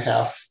year and a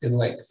half in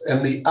length.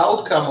 And the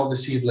outcome of the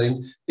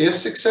seedling, if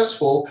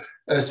successful,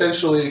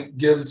 essentially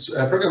gives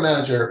a program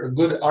manager a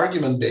good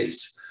argument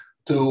base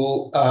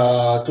to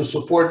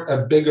support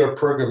a bigger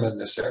program in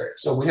this area.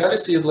 So we had a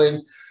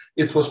seedling.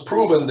 It was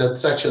proven that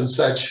such and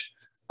such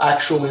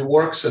actually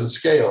works and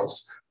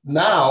scales.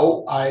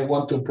 Now I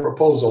want to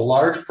propose a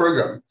large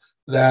program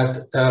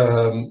that,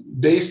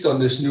 based on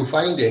this new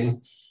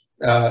finding,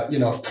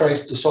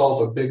 tries to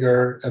solve a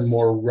bigger and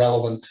more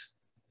relevant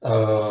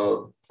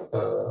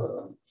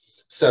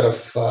set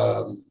of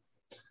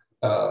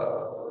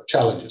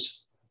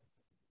challenges.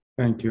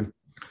 Thank you.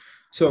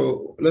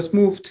 So let's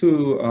move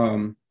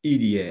to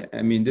EDA.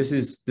 I mean, this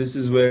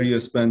is where you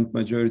spent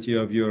majority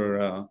of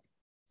your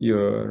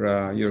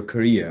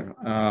career.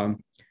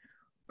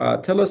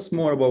 Tell us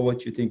more about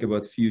what you think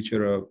about the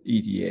future of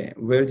EDA.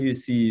 Where do you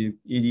see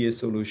EDA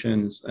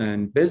solutions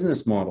and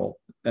business model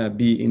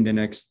be in the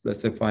next,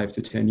 let's say, 5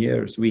 to 10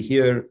 years? We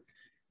hear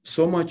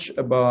so much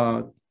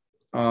about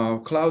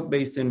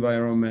cloud-based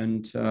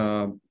environment.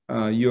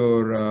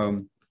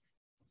 Your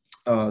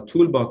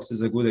toolbox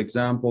is a good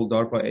example.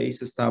 DARPA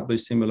ACE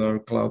established similar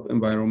cloud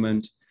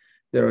environment.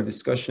 There are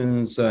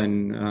discussions,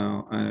 and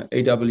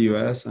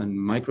AWS and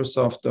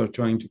Microsoft are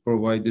trying to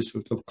provide this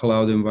sort of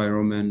cloud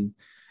environment,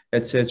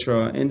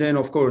 etc. And then,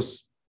 of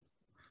course,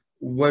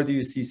 where do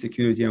you see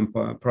security and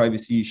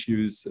privacy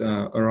issues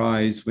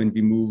arise when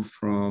we move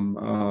from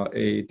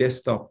a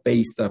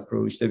desktop-based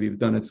approach that we've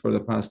done it for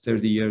the past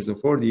 30 years or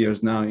 40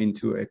 years now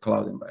into a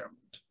cloud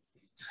environment?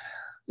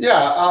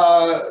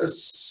 Yeah,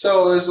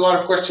 so there's a lot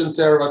of questions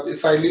there, but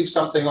if I leave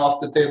something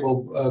off the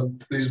table,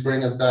 please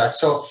bring it back.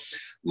 So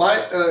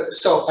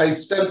I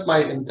spent my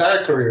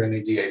entire career in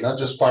EDA, not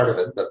just part of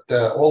it, but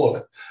all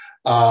of it.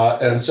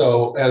 And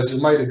so, as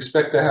you might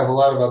expect, I have a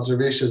lot of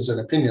observations and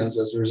opinions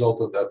as a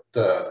result of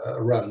that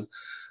run,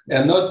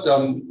 and not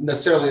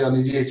necessarily on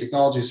EDA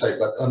technology side,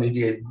 but on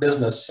EDA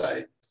business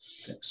side.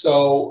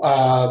 So,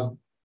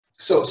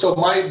 so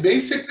my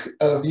basic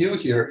view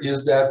here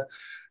is that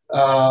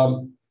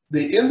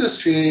the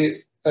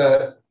industry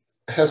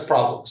has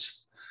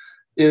problems.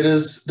 It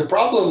is the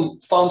problem,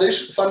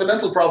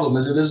 fundamental problem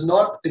is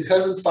it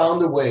hasn't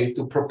found a way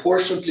to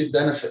proportionately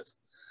benefit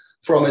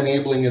from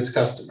enabling its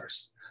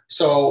customers.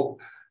 So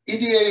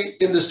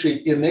EDA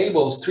industry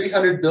enables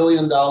 $300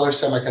 billion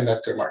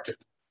semiconductor market.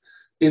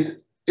 Which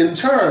in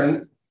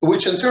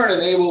turn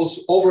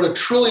enables over $1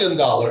 trillion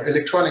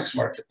electronics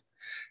market.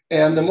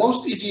 And the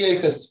most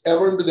EDA has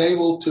ever been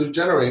able to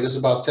generate is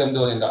about $10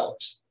 billion.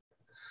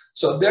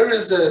 So there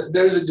is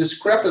a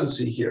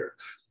discrepancy here.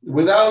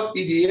 Without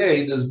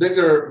EDA, these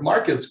bigger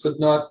markets could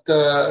not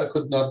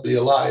be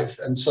alive.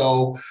 And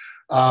so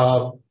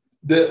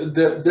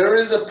there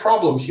is a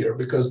problem here,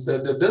 because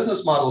the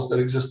business models that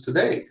exist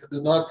today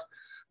do not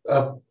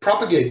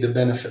propagate the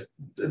benefit,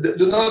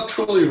 do not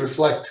truly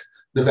reflect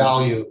the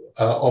value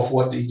of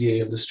what the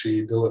EDA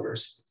industry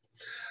delivers.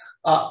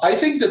 I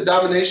think that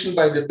domination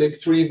by the big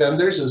three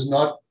vendors is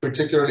not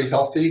particularly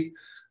healthy.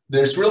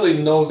 There's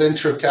really no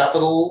venture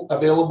capital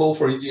available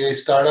for EDA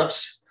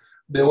startups.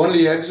 The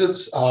only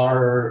exits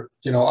are,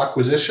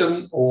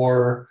 acquisition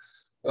or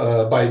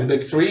by the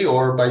big three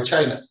or by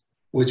China,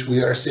 which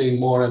we are seeing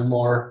more and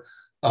more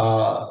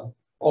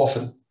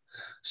often.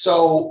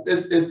 So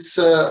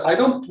I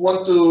don't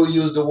want to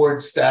use the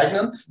word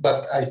stagnant,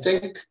 but I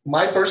think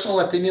my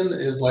personal opinion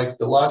is like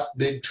the last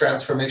big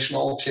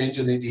transformational change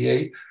in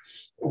EDA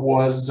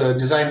was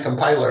design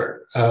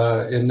compiler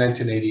in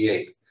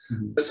 1988.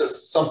 Mm-hmm. This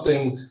is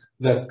something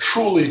that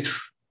truly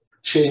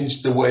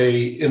changed the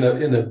way, in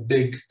a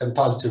big and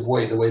positive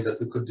way, the way that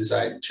we could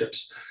design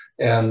chips.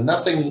 And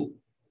nothing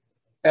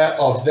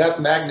of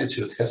that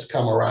magnitude has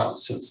come around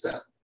since then.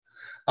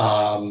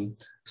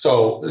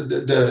 So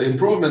the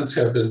improvements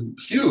have been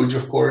huge,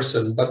 of course,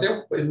 but they,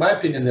 in my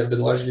opinion, have been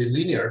largely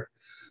linear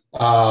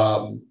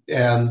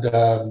and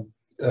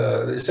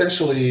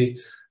essentially,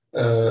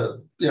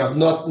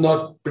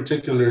 not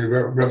particularly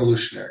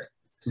revolutionary.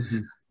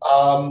 Mm-hmm.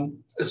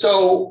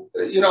 So,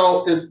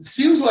 it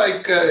seems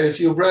like if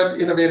you've read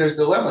Innovator's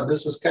Dilemma,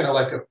 this is kind of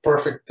like a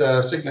perfect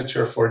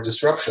signature for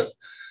disruption.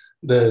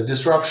 The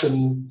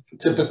disruption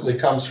typically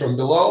comes from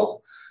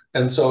below.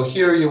 And so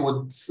here you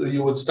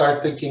would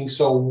start thinking,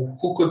 so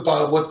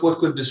what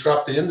could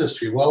disrupt the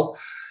industry? Well,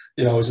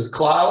 is it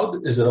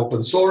cloud? Is it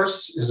open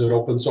source? Is it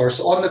open source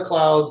on the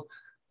cloud?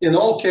 In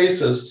all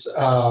cases,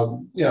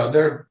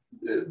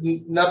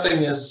 nothing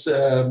is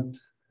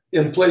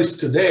in place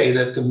today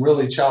that can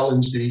really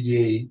challenge the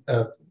EDA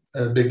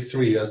big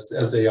three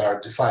as they are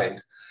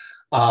defined.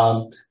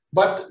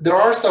 But there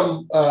are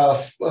some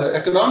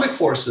economic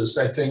forces,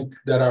 I think,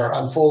 that are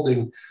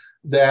unfolding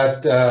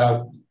that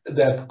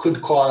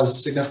could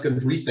cause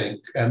significant rethink,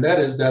 and that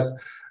is that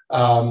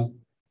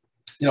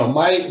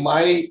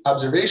my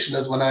observation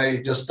is when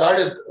I just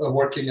started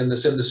working in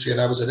this industry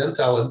and I was at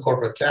Intel in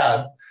corporate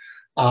CAD,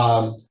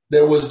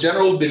 there was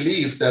general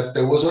belief that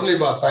there was only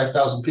about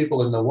 5,000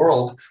 people in the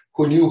world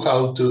who knew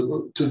how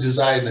to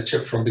design a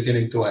chip from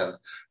beginning to end,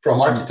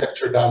 from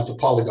architecture down to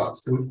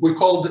polygons. We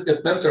called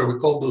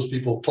those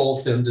people tall,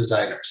 thin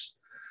designers.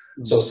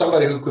 So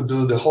somebody who could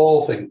do the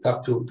whole thing,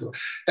 top to.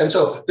 And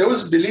so there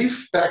was a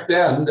belief back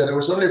then that there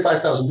was only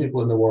 5,000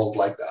 people in the world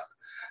like that.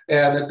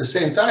 And at the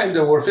same time,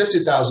 there were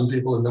 50,000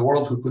 people in the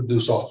world who could do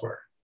software.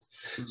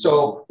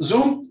 So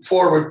zoom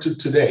forward to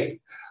today.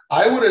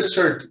 I would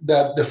assert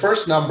that the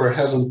first number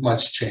hasn't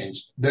much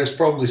changed. There's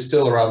probably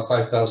still around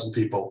 5,000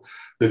 people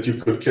that you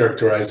could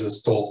characterize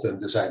as tall, thin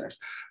designers.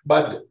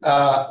 But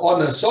on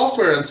the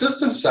software and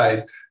systems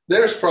side,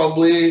 there's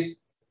probably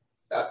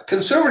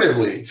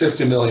conservatively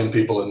 50 million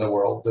people in the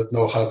world that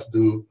know how to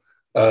do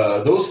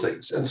those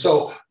things. And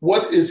so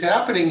what is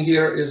happening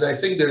here is I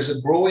think there's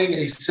a growing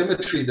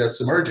asymmetry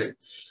that's emerging.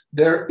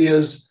 There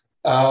is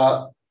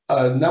a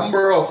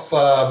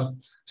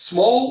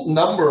small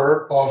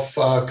number of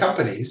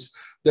companies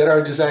that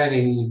are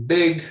designing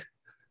big,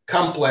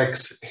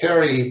 complex,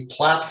 hairy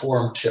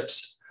platform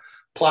chips,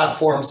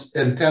 platforms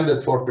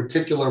intended for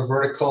particular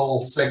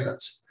vertical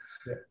segments.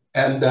 Yeah.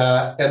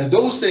 And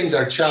those things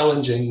are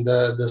challenging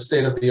the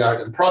state of the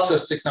art in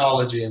process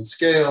technology and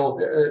scale,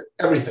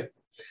 everything.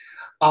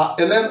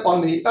 And then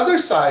on the other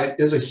side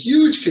is a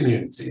huge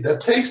community that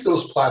takes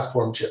those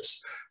platform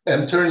chips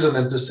and turns them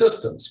into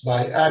systems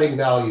by adding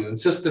value in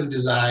system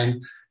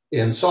design,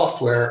 in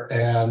software,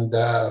 and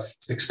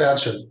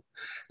expansion.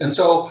 And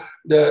so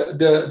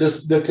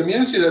the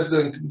community that's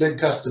doing big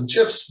custom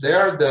chips,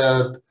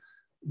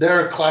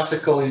 they're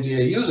classical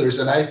EDA users,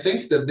 and I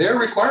think that their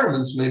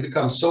requirements may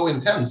become so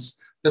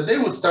intense that they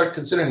would start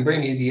considering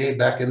bringing EDA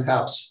back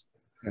in-house.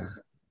 Yeah.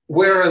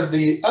 Whereas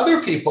the other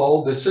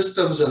people, the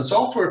systems and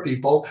software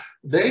people,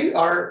 they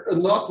are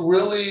not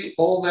really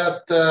all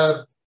that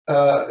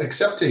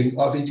accepting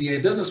of EDA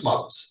business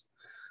models.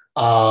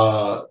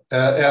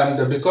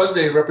 And because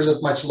they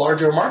represent much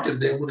larger market,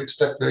 they would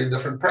expect very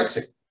different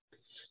pricing.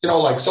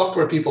 Like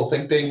software people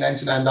think paying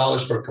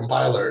 $99 for a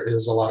compiler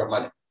is a lot of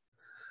money.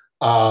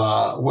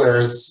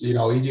 Whereas,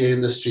 EDA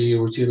industry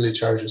routinely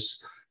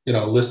charges,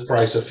 list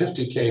price of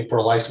 $50K per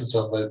license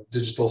of a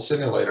digital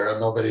simulator, and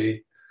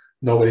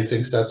nobody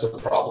thinks that's a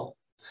problem.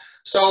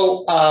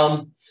 So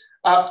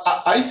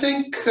I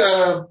think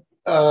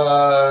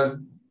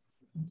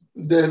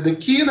the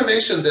key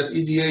innovation that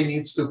EDA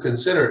needs to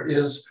consider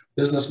is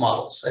business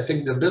models. I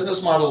think the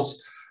business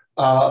models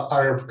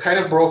are kind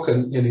of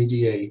broken in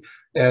EDA,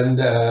 and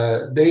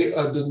they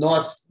do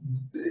not,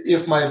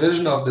 if my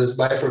vision of this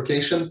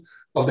bifurcation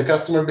of the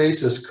customer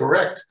base is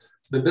correct,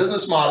 the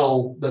business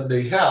model that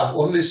they have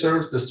only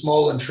serves the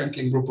small and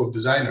shrinking group of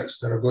designers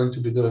that are going to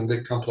be doing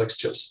big complex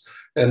chips,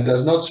 and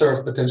does not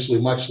serve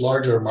potentially much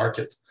larger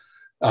market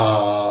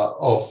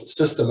of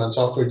system and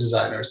software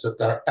designers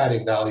that are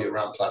adding value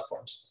around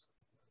platforms.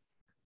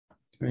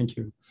 Thank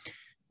you.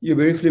 You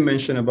briefly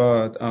mentioned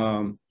about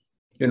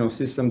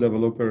system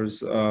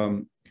developers.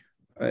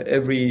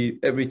 Every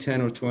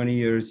 10 or 20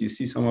 years, you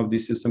see some of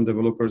these system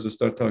developers will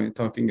start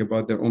talking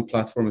about their own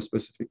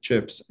platform-specific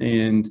chips,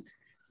 and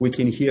we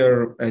can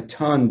hear a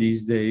ton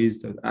these days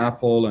that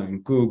Apple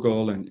and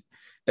Google and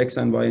X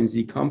and Y and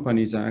Z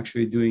companies are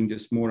actually doing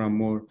this more and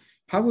more.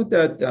 How would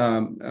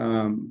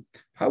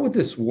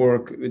this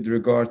work with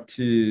regard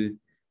to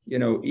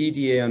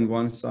EDA on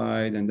one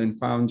side, and then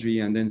foundry,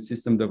 and then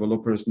system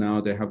developers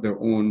now they have their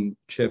own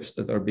chips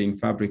that are being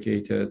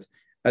fabricated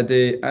at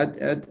the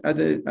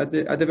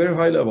very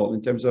high level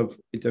in terms of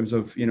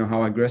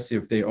how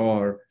aggressive they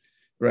are,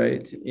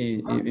 right?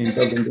 I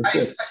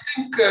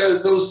think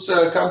those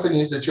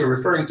companies that you're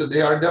referring to,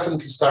 they are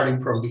definitely starting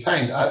from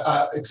behind,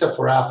 except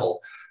for Apple.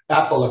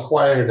 Apple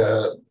acquired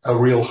a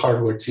real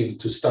hardware team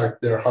to start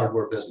their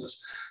hardware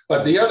business.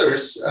 But the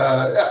others,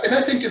 and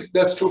I think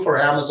that's true for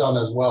Amazon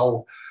as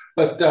well.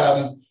 But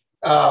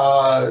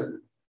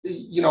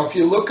if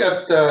you look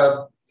at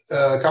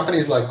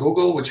companies like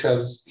Google, which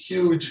has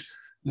huge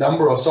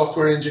number of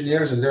software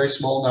engineers and very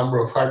small number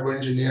of hardware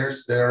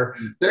engineers, they're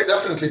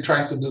definitely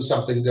trying to do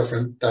something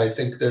different. I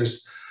think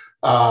there's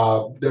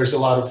a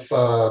lot of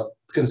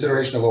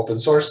consideration of open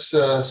source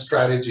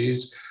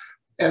strategies.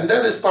 And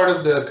that is part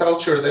of the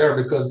culture there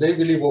because they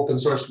believe open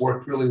source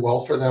worked really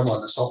well for them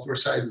on the software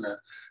side. And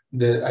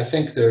I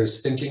think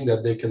there's thinking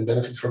that they can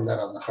benefit from that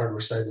on the hardware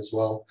side as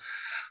well.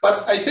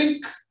 But I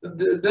think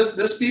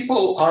these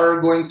people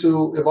are going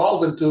to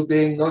evolve into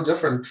being no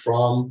different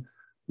from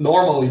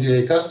normal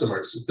EDA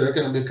customers. They're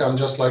going to become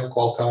just like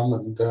Qualcomm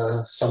and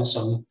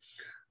Samsung.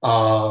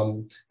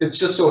 It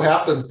just so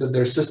happens that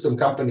there's system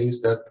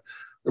companies that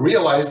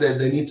realized that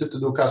they needed to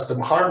do custom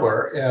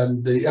hardware,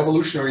 and the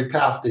evolutionary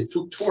path they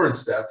took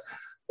towards that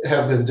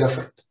have been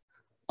different.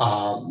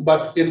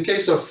 But in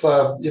case of,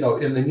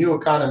 in the new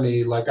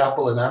economy, like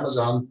Apple and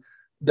Amazon,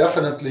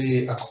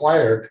 definitely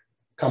acquired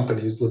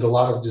companies with a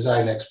lot of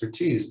design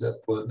expertise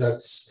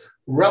that's,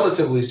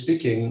 relatively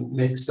speaking,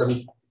 makes them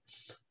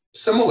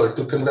similar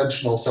to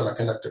conventional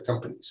semiconductor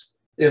companies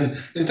in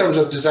terms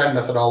of design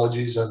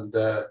methodologies and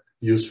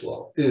use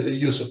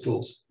of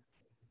tools.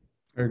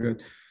 Very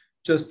good.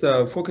 Just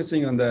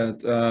focusing on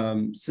that,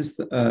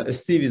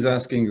 Steve is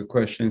asking a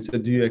question. So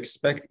do you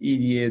expect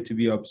EDA to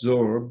be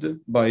absorbed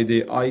by the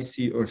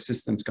IC or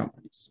systems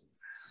companies?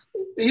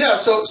 Yeah,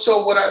 so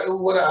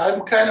what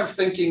I'm kind of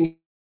thinking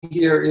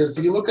here is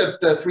if you look at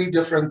the three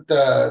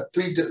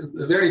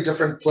very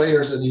different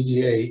players in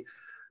EDA,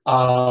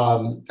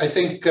 I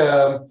think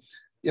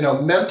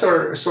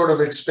Mentor sort of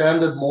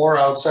expanded more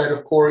outside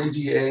of core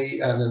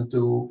EDA and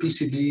into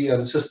PCB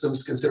and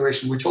systems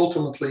consideration, which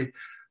ultimately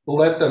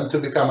led them to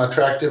become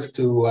attractive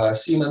to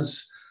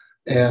Siemens.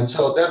 And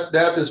so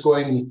that is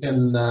going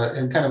in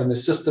kind of in the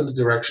systems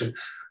direction.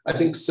 I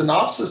think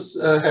Synopsys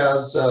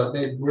has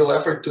made real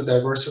effort to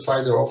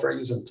diversify their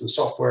offerings into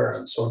software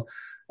and so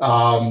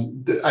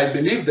on. I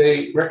believe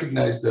they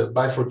recognize the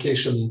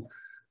bifurcation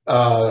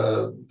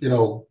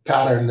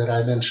pattern that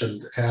I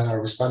mentioned and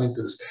are responding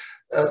to this.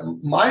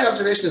 My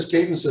observation is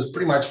Cadence is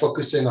pretty much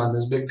focusing on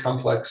this big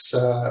complex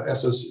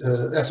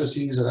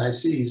SoCs and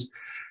ICs.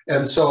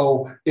 And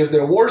so if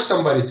there were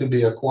somebody to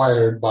be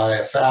acquired by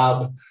a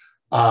fab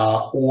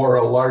or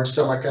a large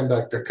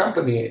semiconductor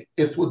company,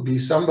 it would be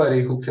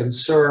somebody who can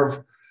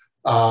serve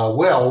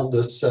well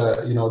this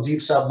deep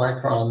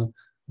submicron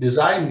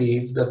design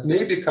needs that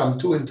may become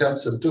too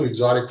intense and too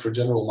exotic for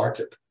general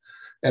market.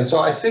 And so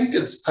I think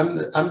it's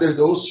under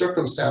those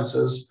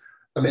circumstances,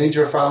 a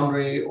major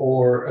foundry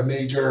or a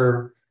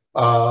major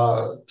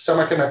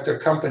semiconductor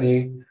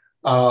company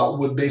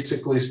would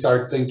basically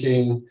start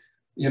thinking,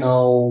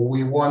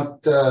 we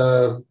want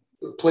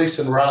place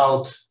and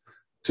route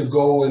to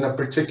go in a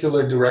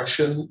particular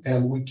direction,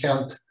 and we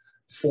can't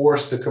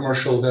force the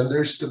commercial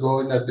vendors to go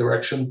in that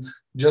direction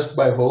just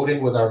by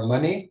voting with our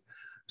money.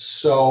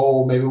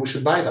 So maybe we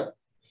should buy them.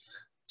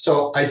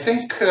 So I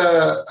think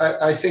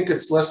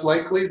it's less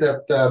likely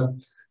that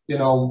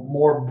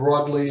more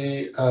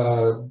broadly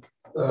a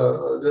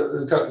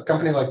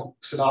company like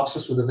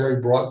Synopsys with a very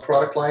broad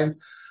product line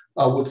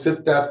would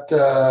fit that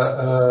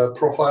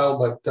profile,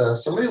 but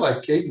somebody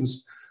like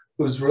Cadence,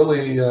 who's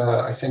really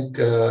I think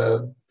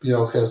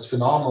has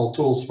phenomenal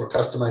tools for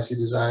custom IC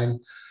design,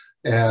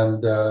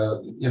 and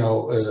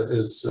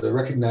is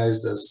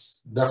recognized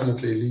as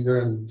definitely a leader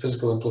in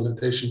physical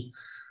implementation.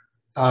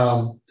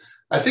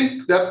 I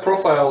think that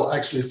profile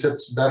actually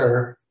fits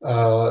better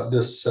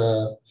this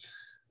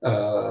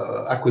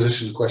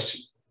acquisition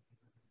question.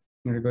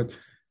 Very good.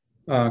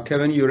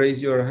 Kevin, you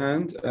raise your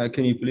hand.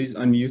 Can you please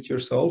unmute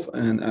yourself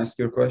and ask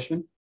your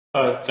question?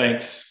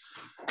 Thanks.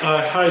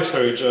 Hi,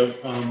 Serge.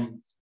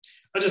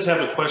 I just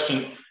have a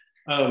question.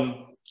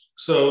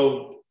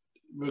 So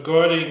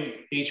regarding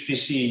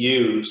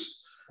HPCUs,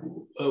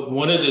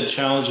 one of the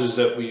challenges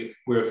that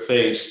we're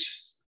faced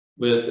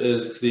with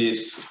is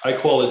this, I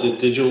call it the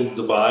digital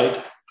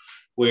divide,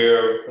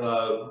 where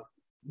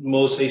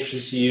most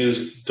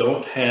HPCUs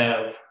don't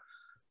have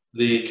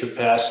the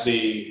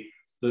capacity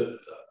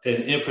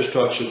and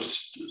infrastructure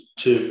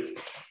to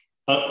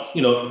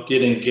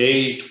get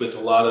engaged with a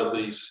lot of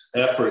these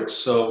efforts.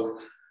 So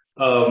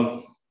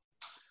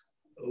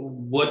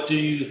what do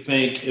you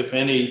think, if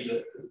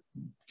any,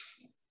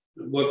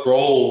 what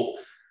role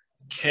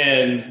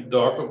can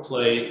DARPA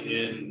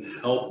play in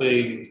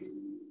helping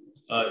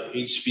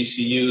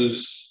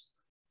HPCUs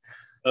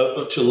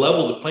to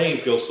level the playing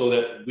field so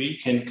that we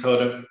can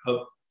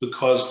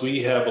because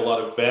we have a lot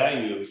of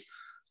value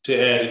to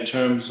add in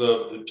terms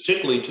of,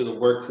 particularly to the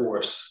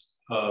workforce.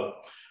 So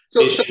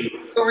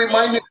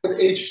remind me what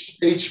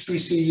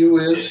HBCU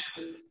is.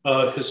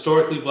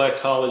 Historically Black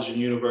College and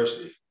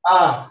University.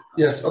 Ah,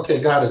 yes, okay,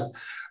 got it.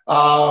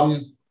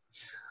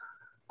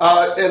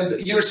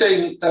 And you're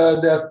saying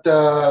that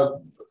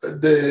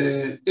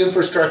the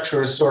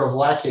infrastructure is sort of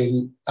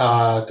lacking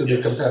to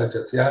be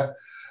competitive, yeah?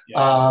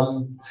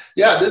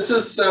 Yeah, this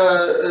is,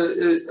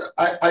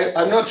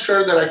 I'm not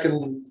sure that I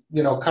can,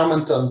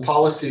 comment on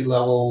policy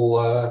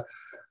level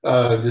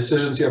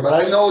decisions here, but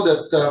I know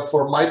that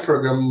for my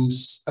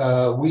programs,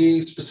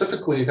 we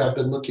specifically have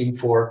been looking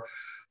for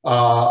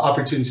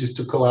opportunities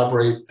to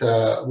collaborate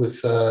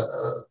with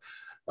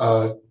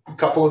a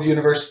couple of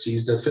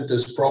universities that fit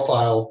this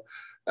profile.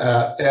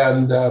 There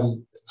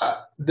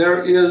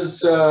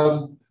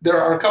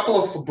are a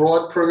couple of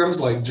broad programs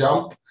like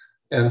JUMP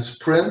and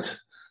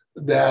Sprint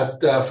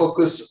that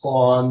focus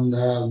on,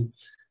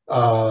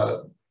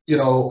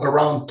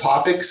 around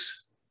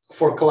topics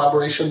for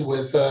collaboration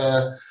with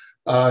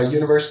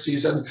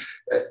universities. And,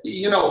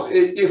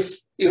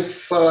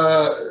 if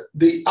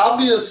the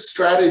obvious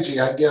strategy,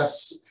 I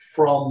guess,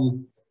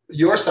 from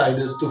your side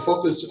is to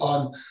focus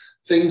on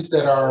things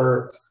that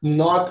are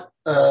not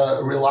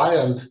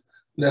reliant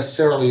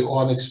necessarily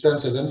on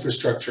expensive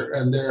infrastructure.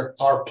 And there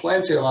are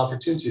plenty of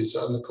opportunities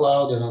on the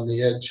cloud and on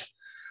the edge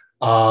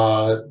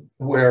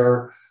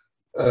where,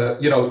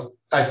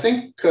 I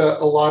think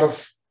a lot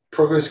of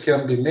progress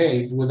can be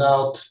made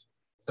without,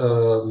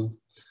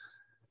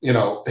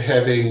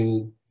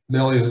 having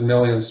millions and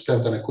millions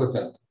spent on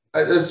equipment.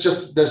 That's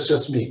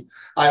just me.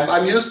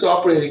 I'm used to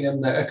operating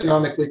in the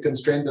economically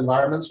constrained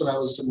environments when I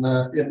was in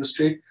the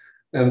industry,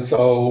 and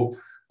so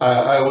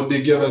I would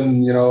be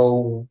given,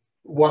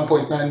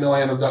 $1.9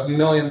 million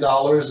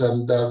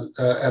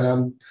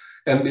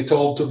and be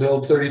told to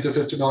build $30 to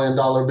 $50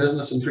 million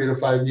business in 3 to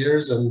 5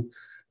 years, and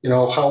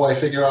how I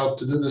figure out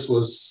to do this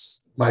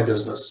was my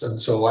business,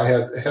 and so I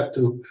had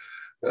to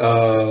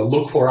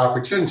look for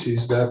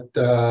opportunities that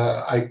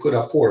I could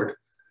afford.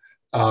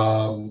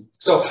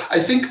 So I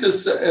think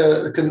this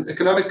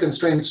economic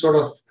constraints sort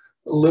of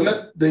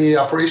limit the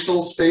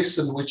operational space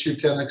in which you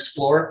can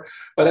explore.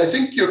 But I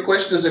think your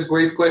question is a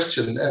great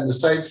question. And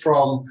aside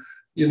from,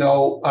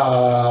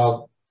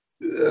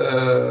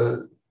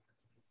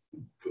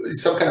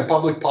 some kind of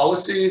public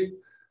policy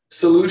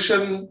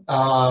solution,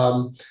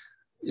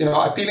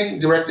 appealing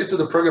directly to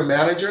the program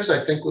managers, I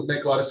think would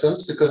make a lot of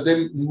sense, because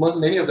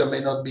many of them may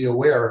not be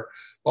aware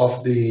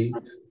of the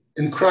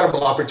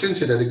incredible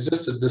opportunity that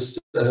exists at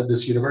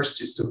this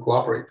universities to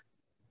cooperate.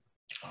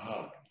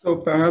 So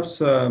perhaps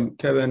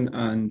Kevin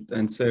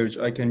and Serge,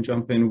 I can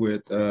jump in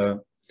with a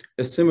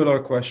similar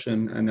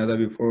question, and that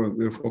before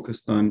we're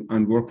focused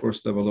on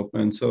workforce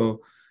development.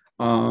 So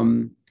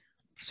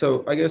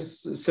I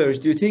guess, Serge,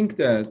 do you think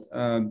that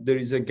there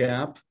is a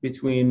gap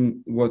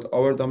between what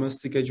our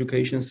domestic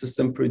education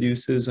system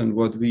produces and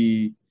what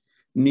we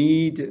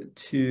need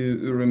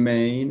to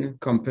remain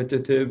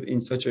competitive in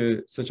such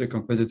a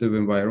competitive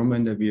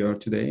environment that we are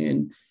today?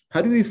 And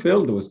how do we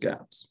fill those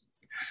gaps?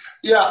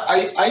 Yeah,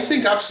 I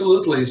think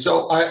absolutely.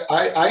 So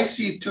I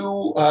see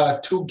two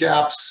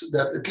gaps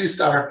that at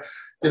least are,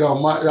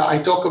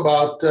 I talk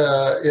about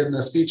in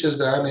the speeches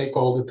that I make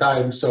all the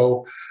time.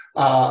 So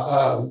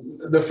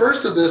the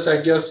first of this,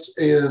 I guess,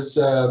 is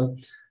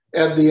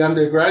at the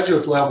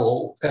undergraduate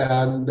level,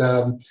 and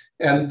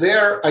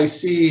there I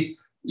see,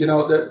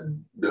 that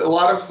a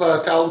lot of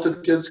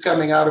talented kids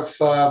coming out of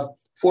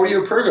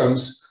four-year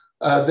programs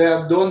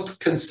that don't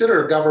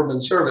consider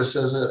government service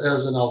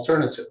as an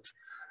alternative.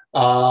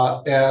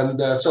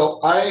 So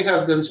I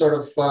have been sort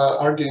of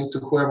arguing to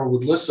whoever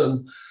would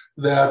listen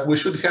that we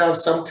should have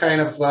some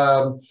kind of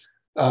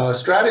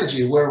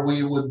strategy where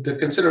we would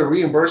consider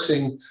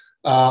reimbursing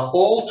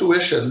all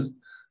tuition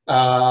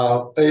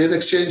in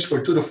exchange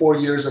for 2 to 4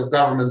 years of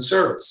government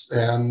service.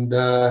 And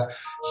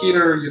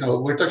here,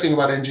 we're talking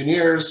about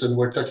engineers, and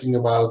we're talking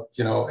about,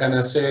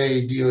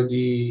 NSA, DOD,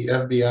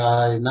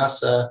 FBI,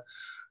 NASA.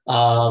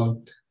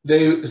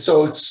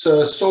 So it's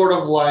sort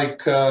of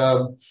like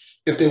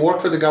if they work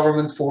for the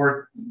government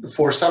for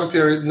some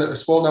period, a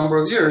small number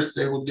of years,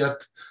 they would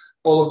get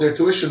all of their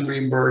tuition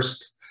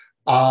reimbursed.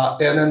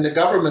 And then the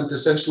government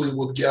essentially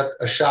would get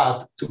a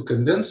shot to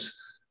convince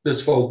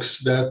these folks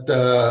that,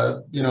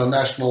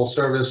 national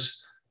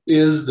service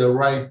is the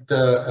right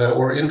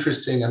or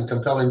interesting and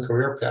compelling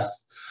career path.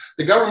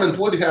 The government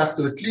would have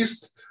to at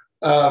least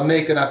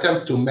make an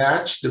attempt to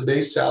match the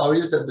base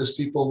salaries that these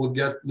people would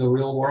get in the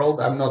real world.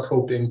 I'm not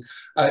hoping,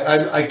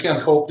 I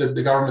can't hope that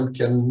the government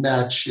can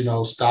match,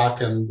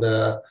 stock and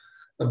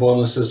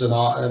bonuses and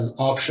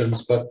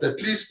options, but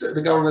at least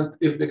the government,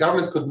 if the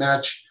government could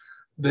match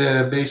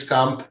the base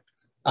comp,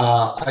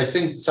 I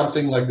think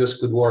something like this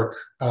could work.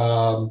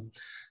 The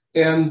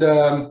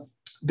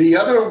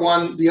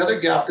other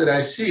gap that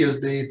I see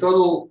is the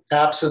total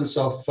absence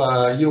of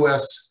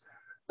U.S.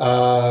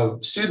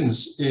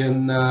 students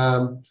in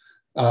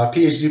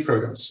PhD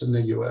programs in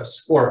the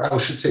US, or I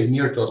should say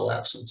near total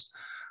absence.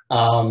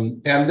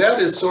 And that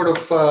is sort of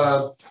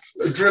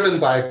driven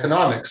by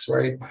economics,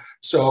 right?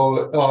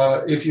 So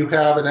if you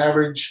have an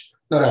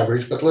not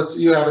average, but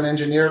you have an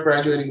engineer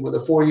graduating with a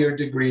 4-year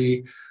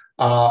degree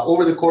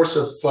over the course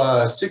of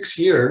 6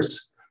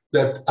 years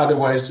that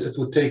otherwise it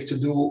would take to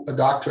do a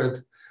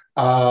doctorate,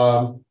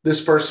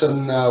 this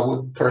person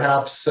would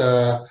perhaps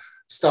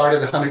start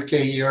at 100K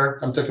a year.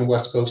 I'm talking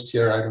West Coast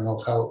here. I don't know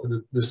how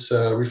this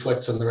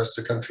reflects on the rest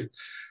of the country.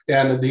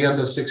 And at the end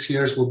of 6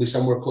 years, will be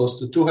somewhere close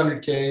to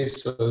 200K.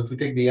 So if we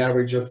take the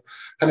average of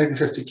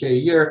 150K a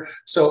year,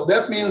 so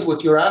that means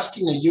what you're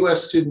asking a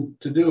US student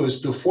to do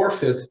is to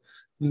forfeit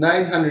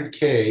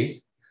 900K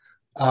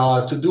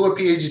to do a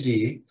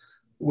PhD,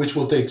 which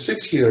will take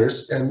 6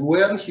 years. And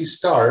when he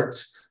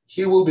starts,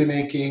 he will be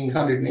making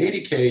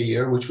 180K a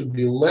year, which would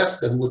be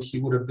less than what he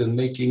would have been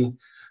making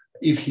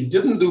if he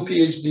didn't do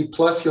PhD,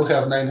 plus he'll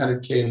have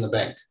 900K in the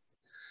bank.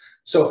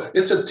 So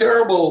it's a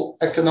terrible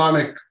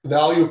economic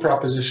value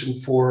proposition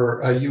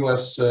for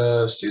U.S.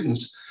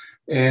 Students.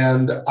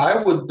 And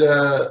I would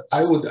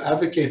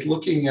advocate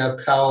looking at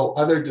how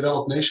other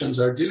developed nations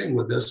are dealing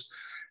with this.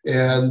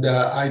 And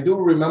I do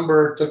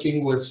remember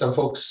talking with some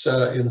folks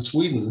in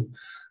Sweden,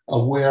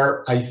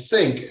 where I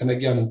think, and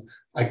again,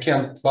 I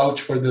can't vouch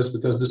for this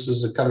because this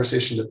is a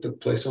conversation that took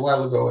place a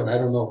while ago, and I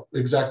don't know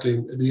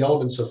exactly the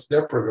elements of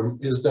their program,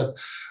 is that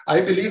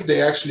I believe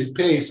they actually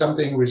pay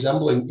something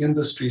resembling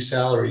industry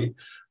salary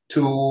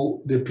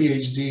to the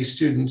PhD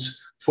students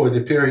for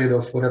the period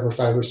of whatever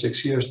 5 or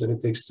 6 years that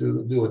it takes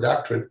to do a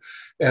doctorate.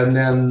 And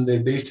then they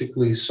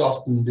basically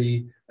soften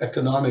the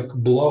economic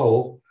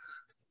blow.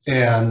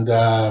 And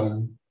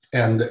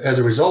as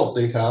a result,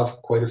 they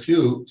have quite a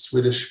few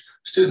Swedish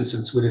students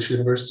in Swedish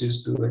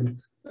universities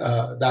doing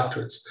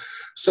doctorates.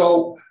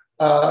 So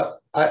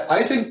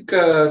I think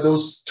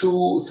those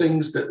two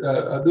things,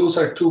 those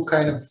are two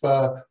kind of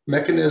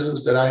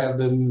mechanisms that I have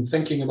been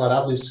thinking about.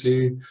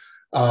 Obviously,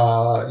 it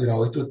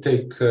would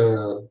take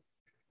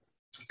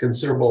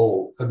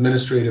considerable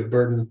administrative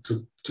burden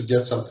to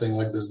get something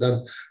like this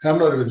done. I'm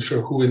not even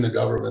sure who in the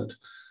government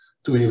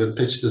to even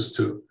pitch this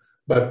to.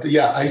 But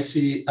yeah, I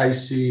see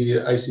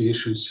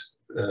issues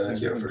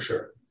here for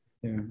sure.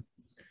 Yeah.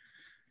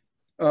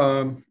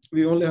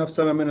 We only have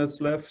 7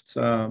 minutes left.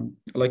 I'd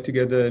like to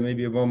get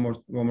maybe one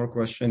more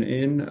question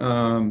in,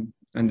 and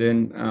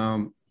then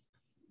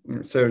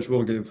Serge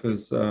will give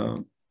his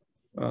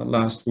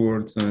last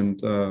words.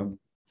 And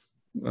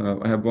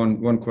I have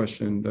one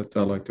question that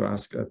I'd like to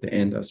ask at the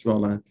end as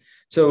well.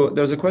 So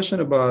there's a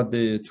question about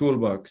the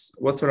toolbox.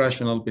 What's the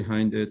rationale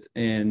behind it?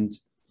 And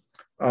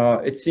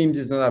it seems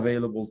it's not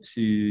available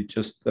to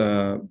just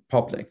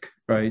public,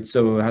 right?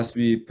 So it has to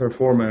be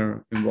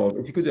performer involved.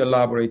 If you could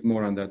elaborate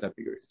more on that, that'd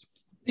be great.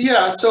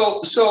 Yeah,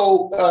 so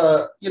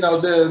the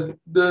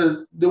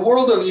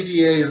world of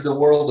EDA is the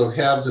world of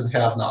haves and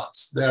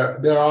have-nots.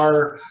 There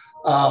are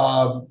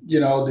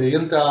the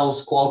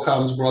Intels,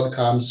 Qualcomms,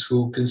 Broadcoms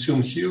who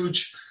consume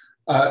huge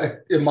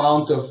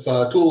amount of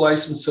tool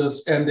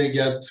licenses, and they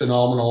get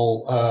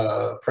phenomenal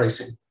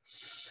pricing.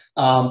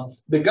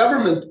 The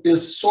government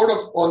is sort of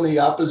on the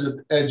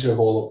opposite edge of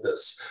all of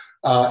this.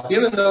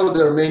 Even though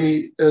there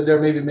may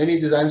be many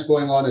designs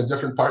going on in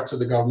different parts of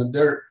the government,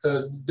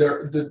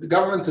 the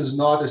government is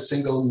not a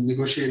single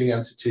negotiating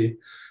entity.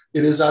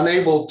 It is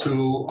unable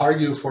to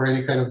argue for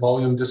any kind of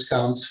volume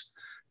discounts.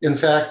 In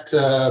fact,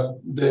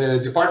 the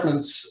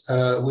departments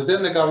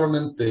within the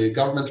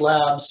government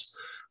labs,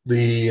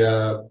 the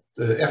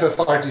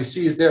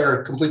FFRDCs,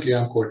 they're completely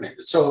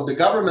uncoordinated. So the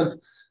government,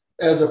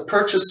 as a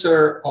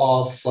purchaser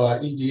of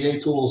EDA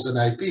tools and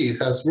IP,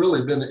 has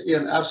really been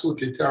in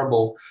absolutely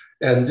terrible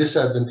and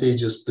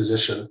disadvantageous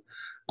position.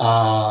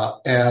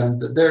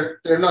 And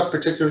they're not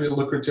particularly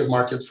lucrative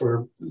market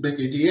for big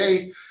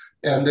EDA,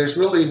 and there's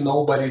really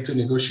nobody to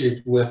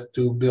negotiate with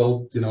to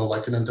build,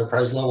 like an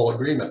enterprise level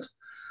agreement.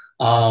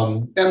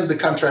 And the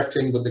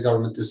contracting with the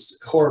government is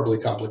horribly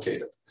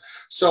complicated.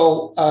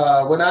 So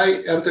when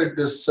I entered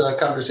this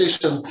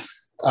conversation,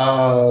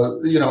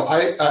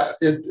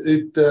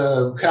 it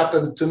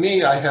happened to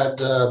me. I had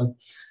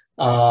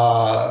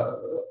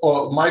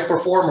my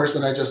performers,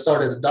 when I just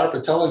started at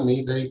DARPA, telling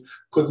me they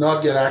could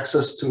not get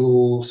access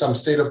to some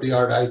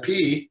state-of-the-art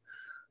IP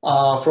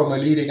from a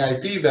leading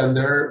IP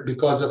vendor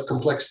because of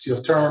complexity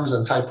of terms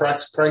and high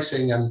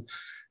pricing.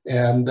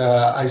 And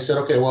I said,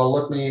 okay, well,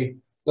 let me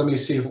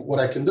see what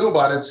I can do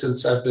about it,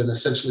 since I've been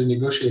essentially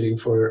negotiating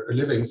for a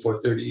living for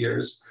 30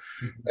 years.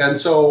 Mm-hmm. And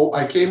so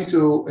I came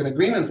to an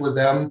agreement with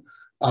them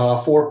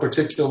for a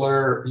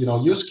particular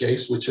use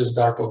case, which is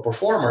DARPA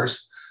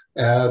performers.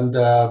 And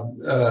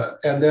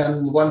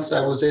then once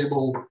I was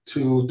able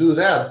to do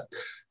that,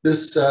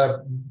 this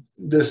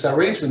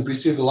arrangement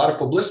received a lot of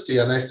publicity,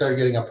 and I started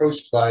getting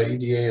approached by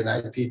EDA and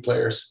IP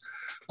players.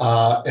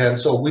 And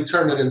so we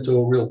turned it into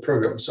a real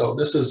program. So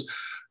this is,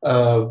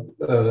 I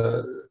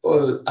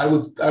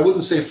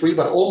wouldn't say free,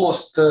 but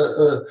almost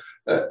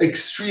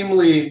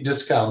extremely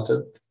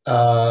discounted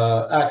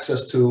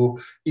access to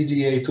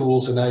EDA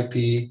tools and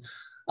IP.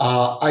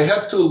 I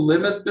had to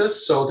limit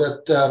this so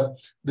that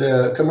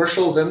the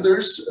commercial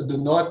vendors do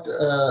not,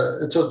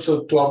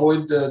 to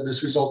avoid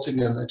this resulting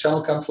in a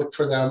channel conflict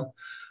for them,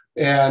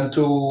 and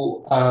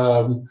to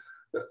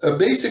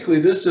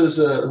basically, this is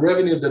a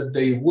revenue that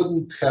they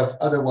wouldn't have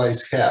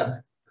otherwise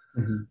had.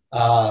 Mm-hmm.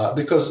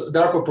 Because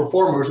DARPA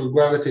performers would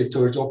gravitate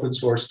towards open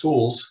source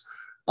tools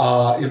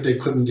if they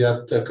couldn't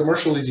get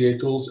commercial EDA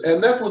tools, and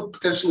that would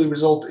potentially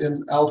result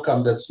in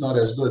outcome that's not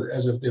as good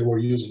as if they were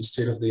using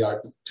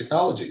state-of-the-art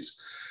technologies.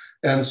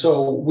 And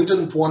so we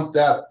didn't want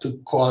that to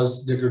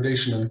cause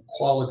degradation in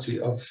quality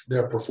of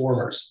their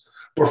performance.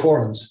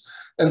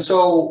 And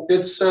so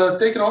it's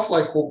taken off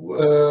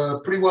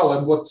pretty well.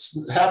 And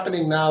what's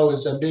happening now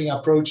is I'm being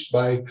approached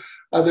by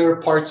other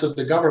parts of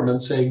the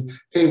government saying,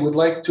 hey,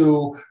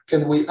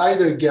 can we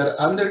either get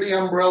under the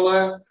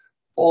umbrella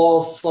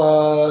of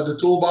the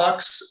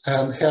toolbox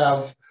and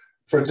have,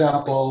 for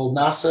example,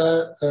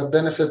 NASA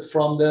benefit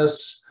from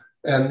this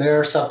and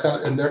their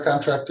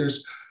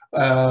contractors,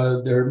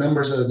 There are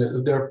members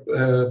of their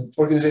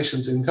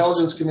organizations in the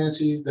intelligence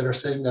community that are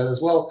saying that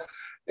as well.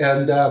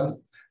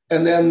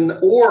 And then,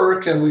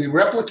 or can we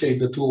replicate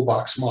the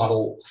toolbox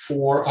model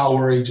for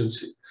our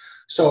agency?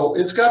 So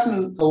it's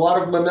gotten a lot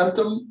of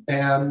momentum,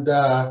 and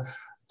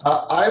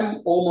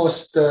I'm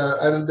almost,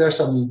 and there's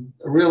some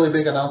really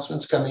big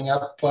announcements coming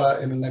up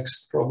in the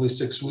next probably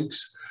 6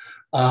 weeks.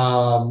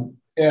 And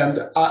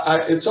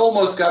it's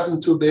almost gotten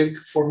too big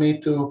for me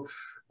to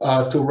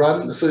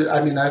run.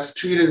 I mean, I've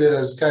treated it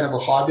as kind of a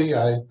hobby.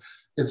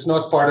 It's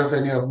not part of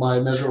any of my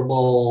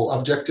measurable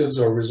objectives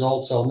or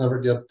results. I'll never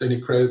get any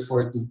credit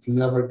for it.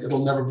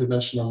 It'll never be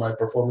mentioned on my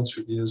performance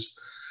reviews.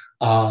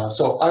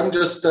 So I'm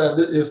just,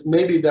 if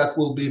maybe that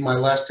will be my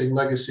lasting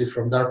legacy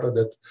from DARPA,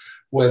 that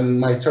when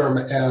my term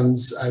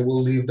ends, I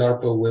will leave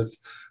DARPA with,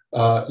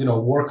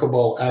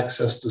 workable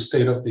access to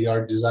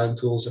state-of-the-art design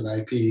tools and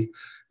IP.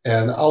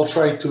 And I'll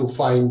try to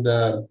find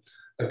a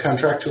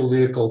contractual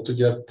vehicle to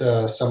get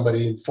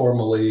somebody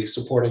formally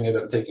supporting it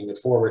and taking it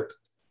forward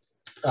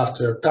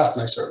past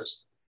my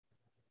service.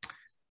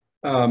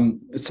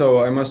 So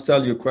I must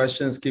tell you,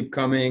 questions keep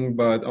coming,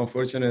 but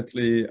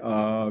unfortunately,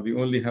 we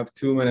only have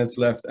 2 minutes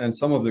left, and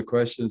some of the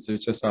questions are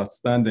just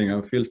outstanding.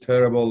 I feel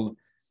terrible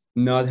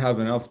not have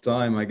enough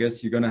time. I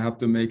guess you're gonna have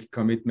to make a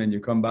commitment.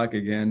 You come back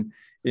again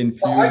in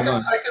few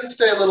months. I can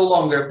stay a little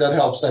longer if that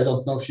helps. I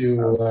don't know if you.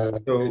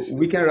 So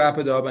we can wrap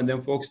it up, and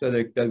then folks that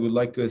would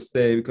like to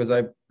stay, because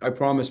I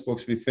promise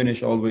folks we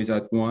finish always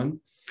at 1.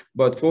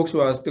 But folks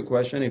who ask the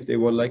question, if they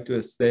would like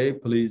to stay,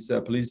 please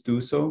do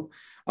so.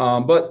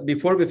 But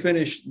before we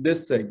finish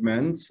this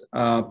segment,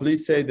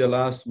 please say the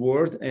last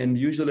word. And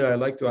usually I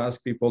like to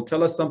ask people,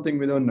 tell us something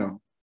we don't know.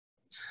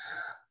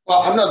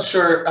 Well, I'm not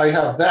sure I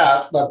have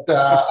that, but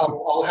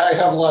I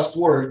have last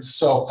words.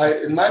 So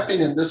in my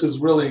opinion, this is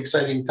really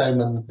exciting time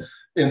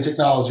in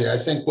technology. I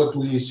think what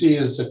we see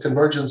is the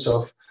convergence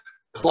of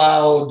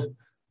cloud,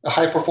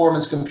 high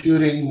performance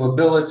computing,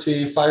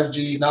 mobility,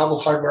 5G, novel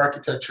hardware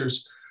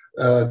architectures,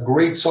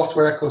 great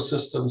software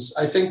ecosystems.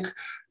 I think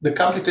the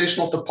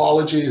computational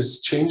topology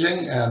is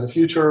changing, and the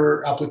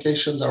future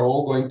applications are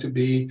all going to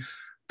be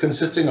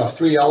consisting of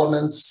 3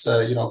 elements,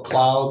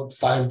 cloud,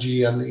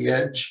 5G, and the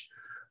edge.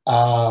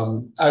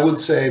 I would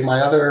say my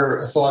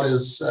other thought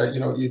is,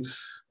 it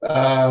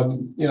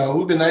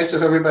would be nice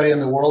if everybody in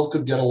the world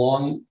could get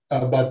along,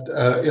 but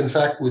in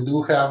fact, we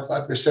do have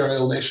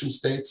adversarial nation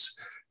states,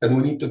 and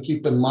we need to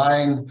keep in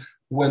mind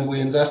when we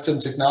invest in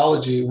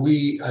technology,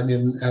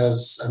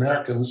 as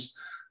Americans,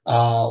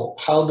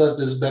 how does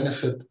this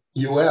benefit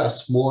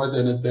US more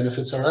than it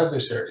benefits our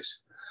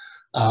adversaries?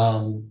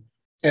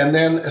 And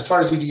then as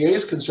far as EDA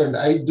is concerned,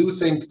 I do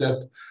think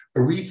that a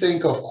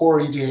rethink of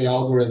core EDA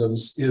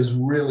algorithms is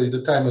really,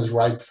 the time is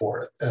ripe for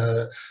it.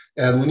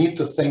 And we need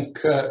to think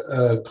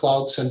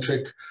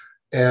cloud-centric.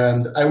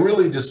 And I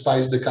really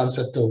despise the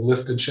concept of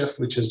lift and shift,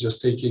 which is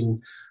just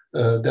taking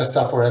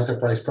desktop or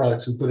enterprise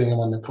products and putting them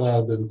on the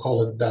cloud and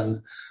call it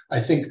done. I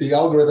think the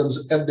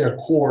algorithms at their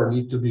core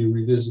need to be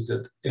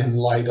revisited in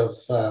light of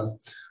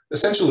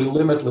essentially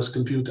limitless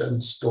compute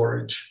and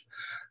storage.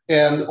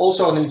 And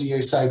also on the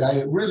EDA side,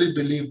 I really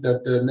believe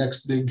that the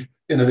next big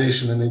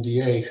innovation in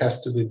EDA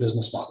has to be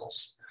business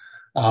models.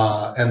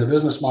 And the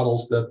business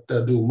models that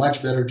do a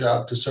much better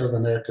job to serve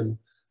American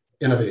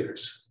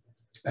innovators.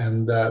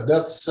 And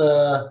that's,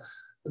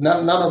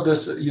 none of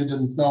this you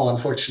didn't know,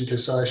 unfortunately,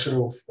 so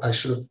I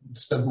should have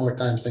spent more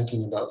time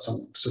thinking about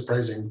some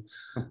surprising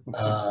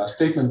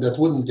statement that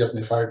wouldn't get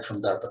me fired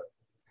from DARPA.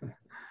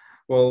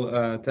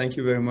 Well, thank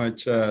you very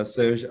much,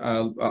 Serge.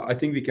 I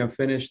think we can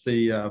finish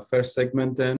the first segment then.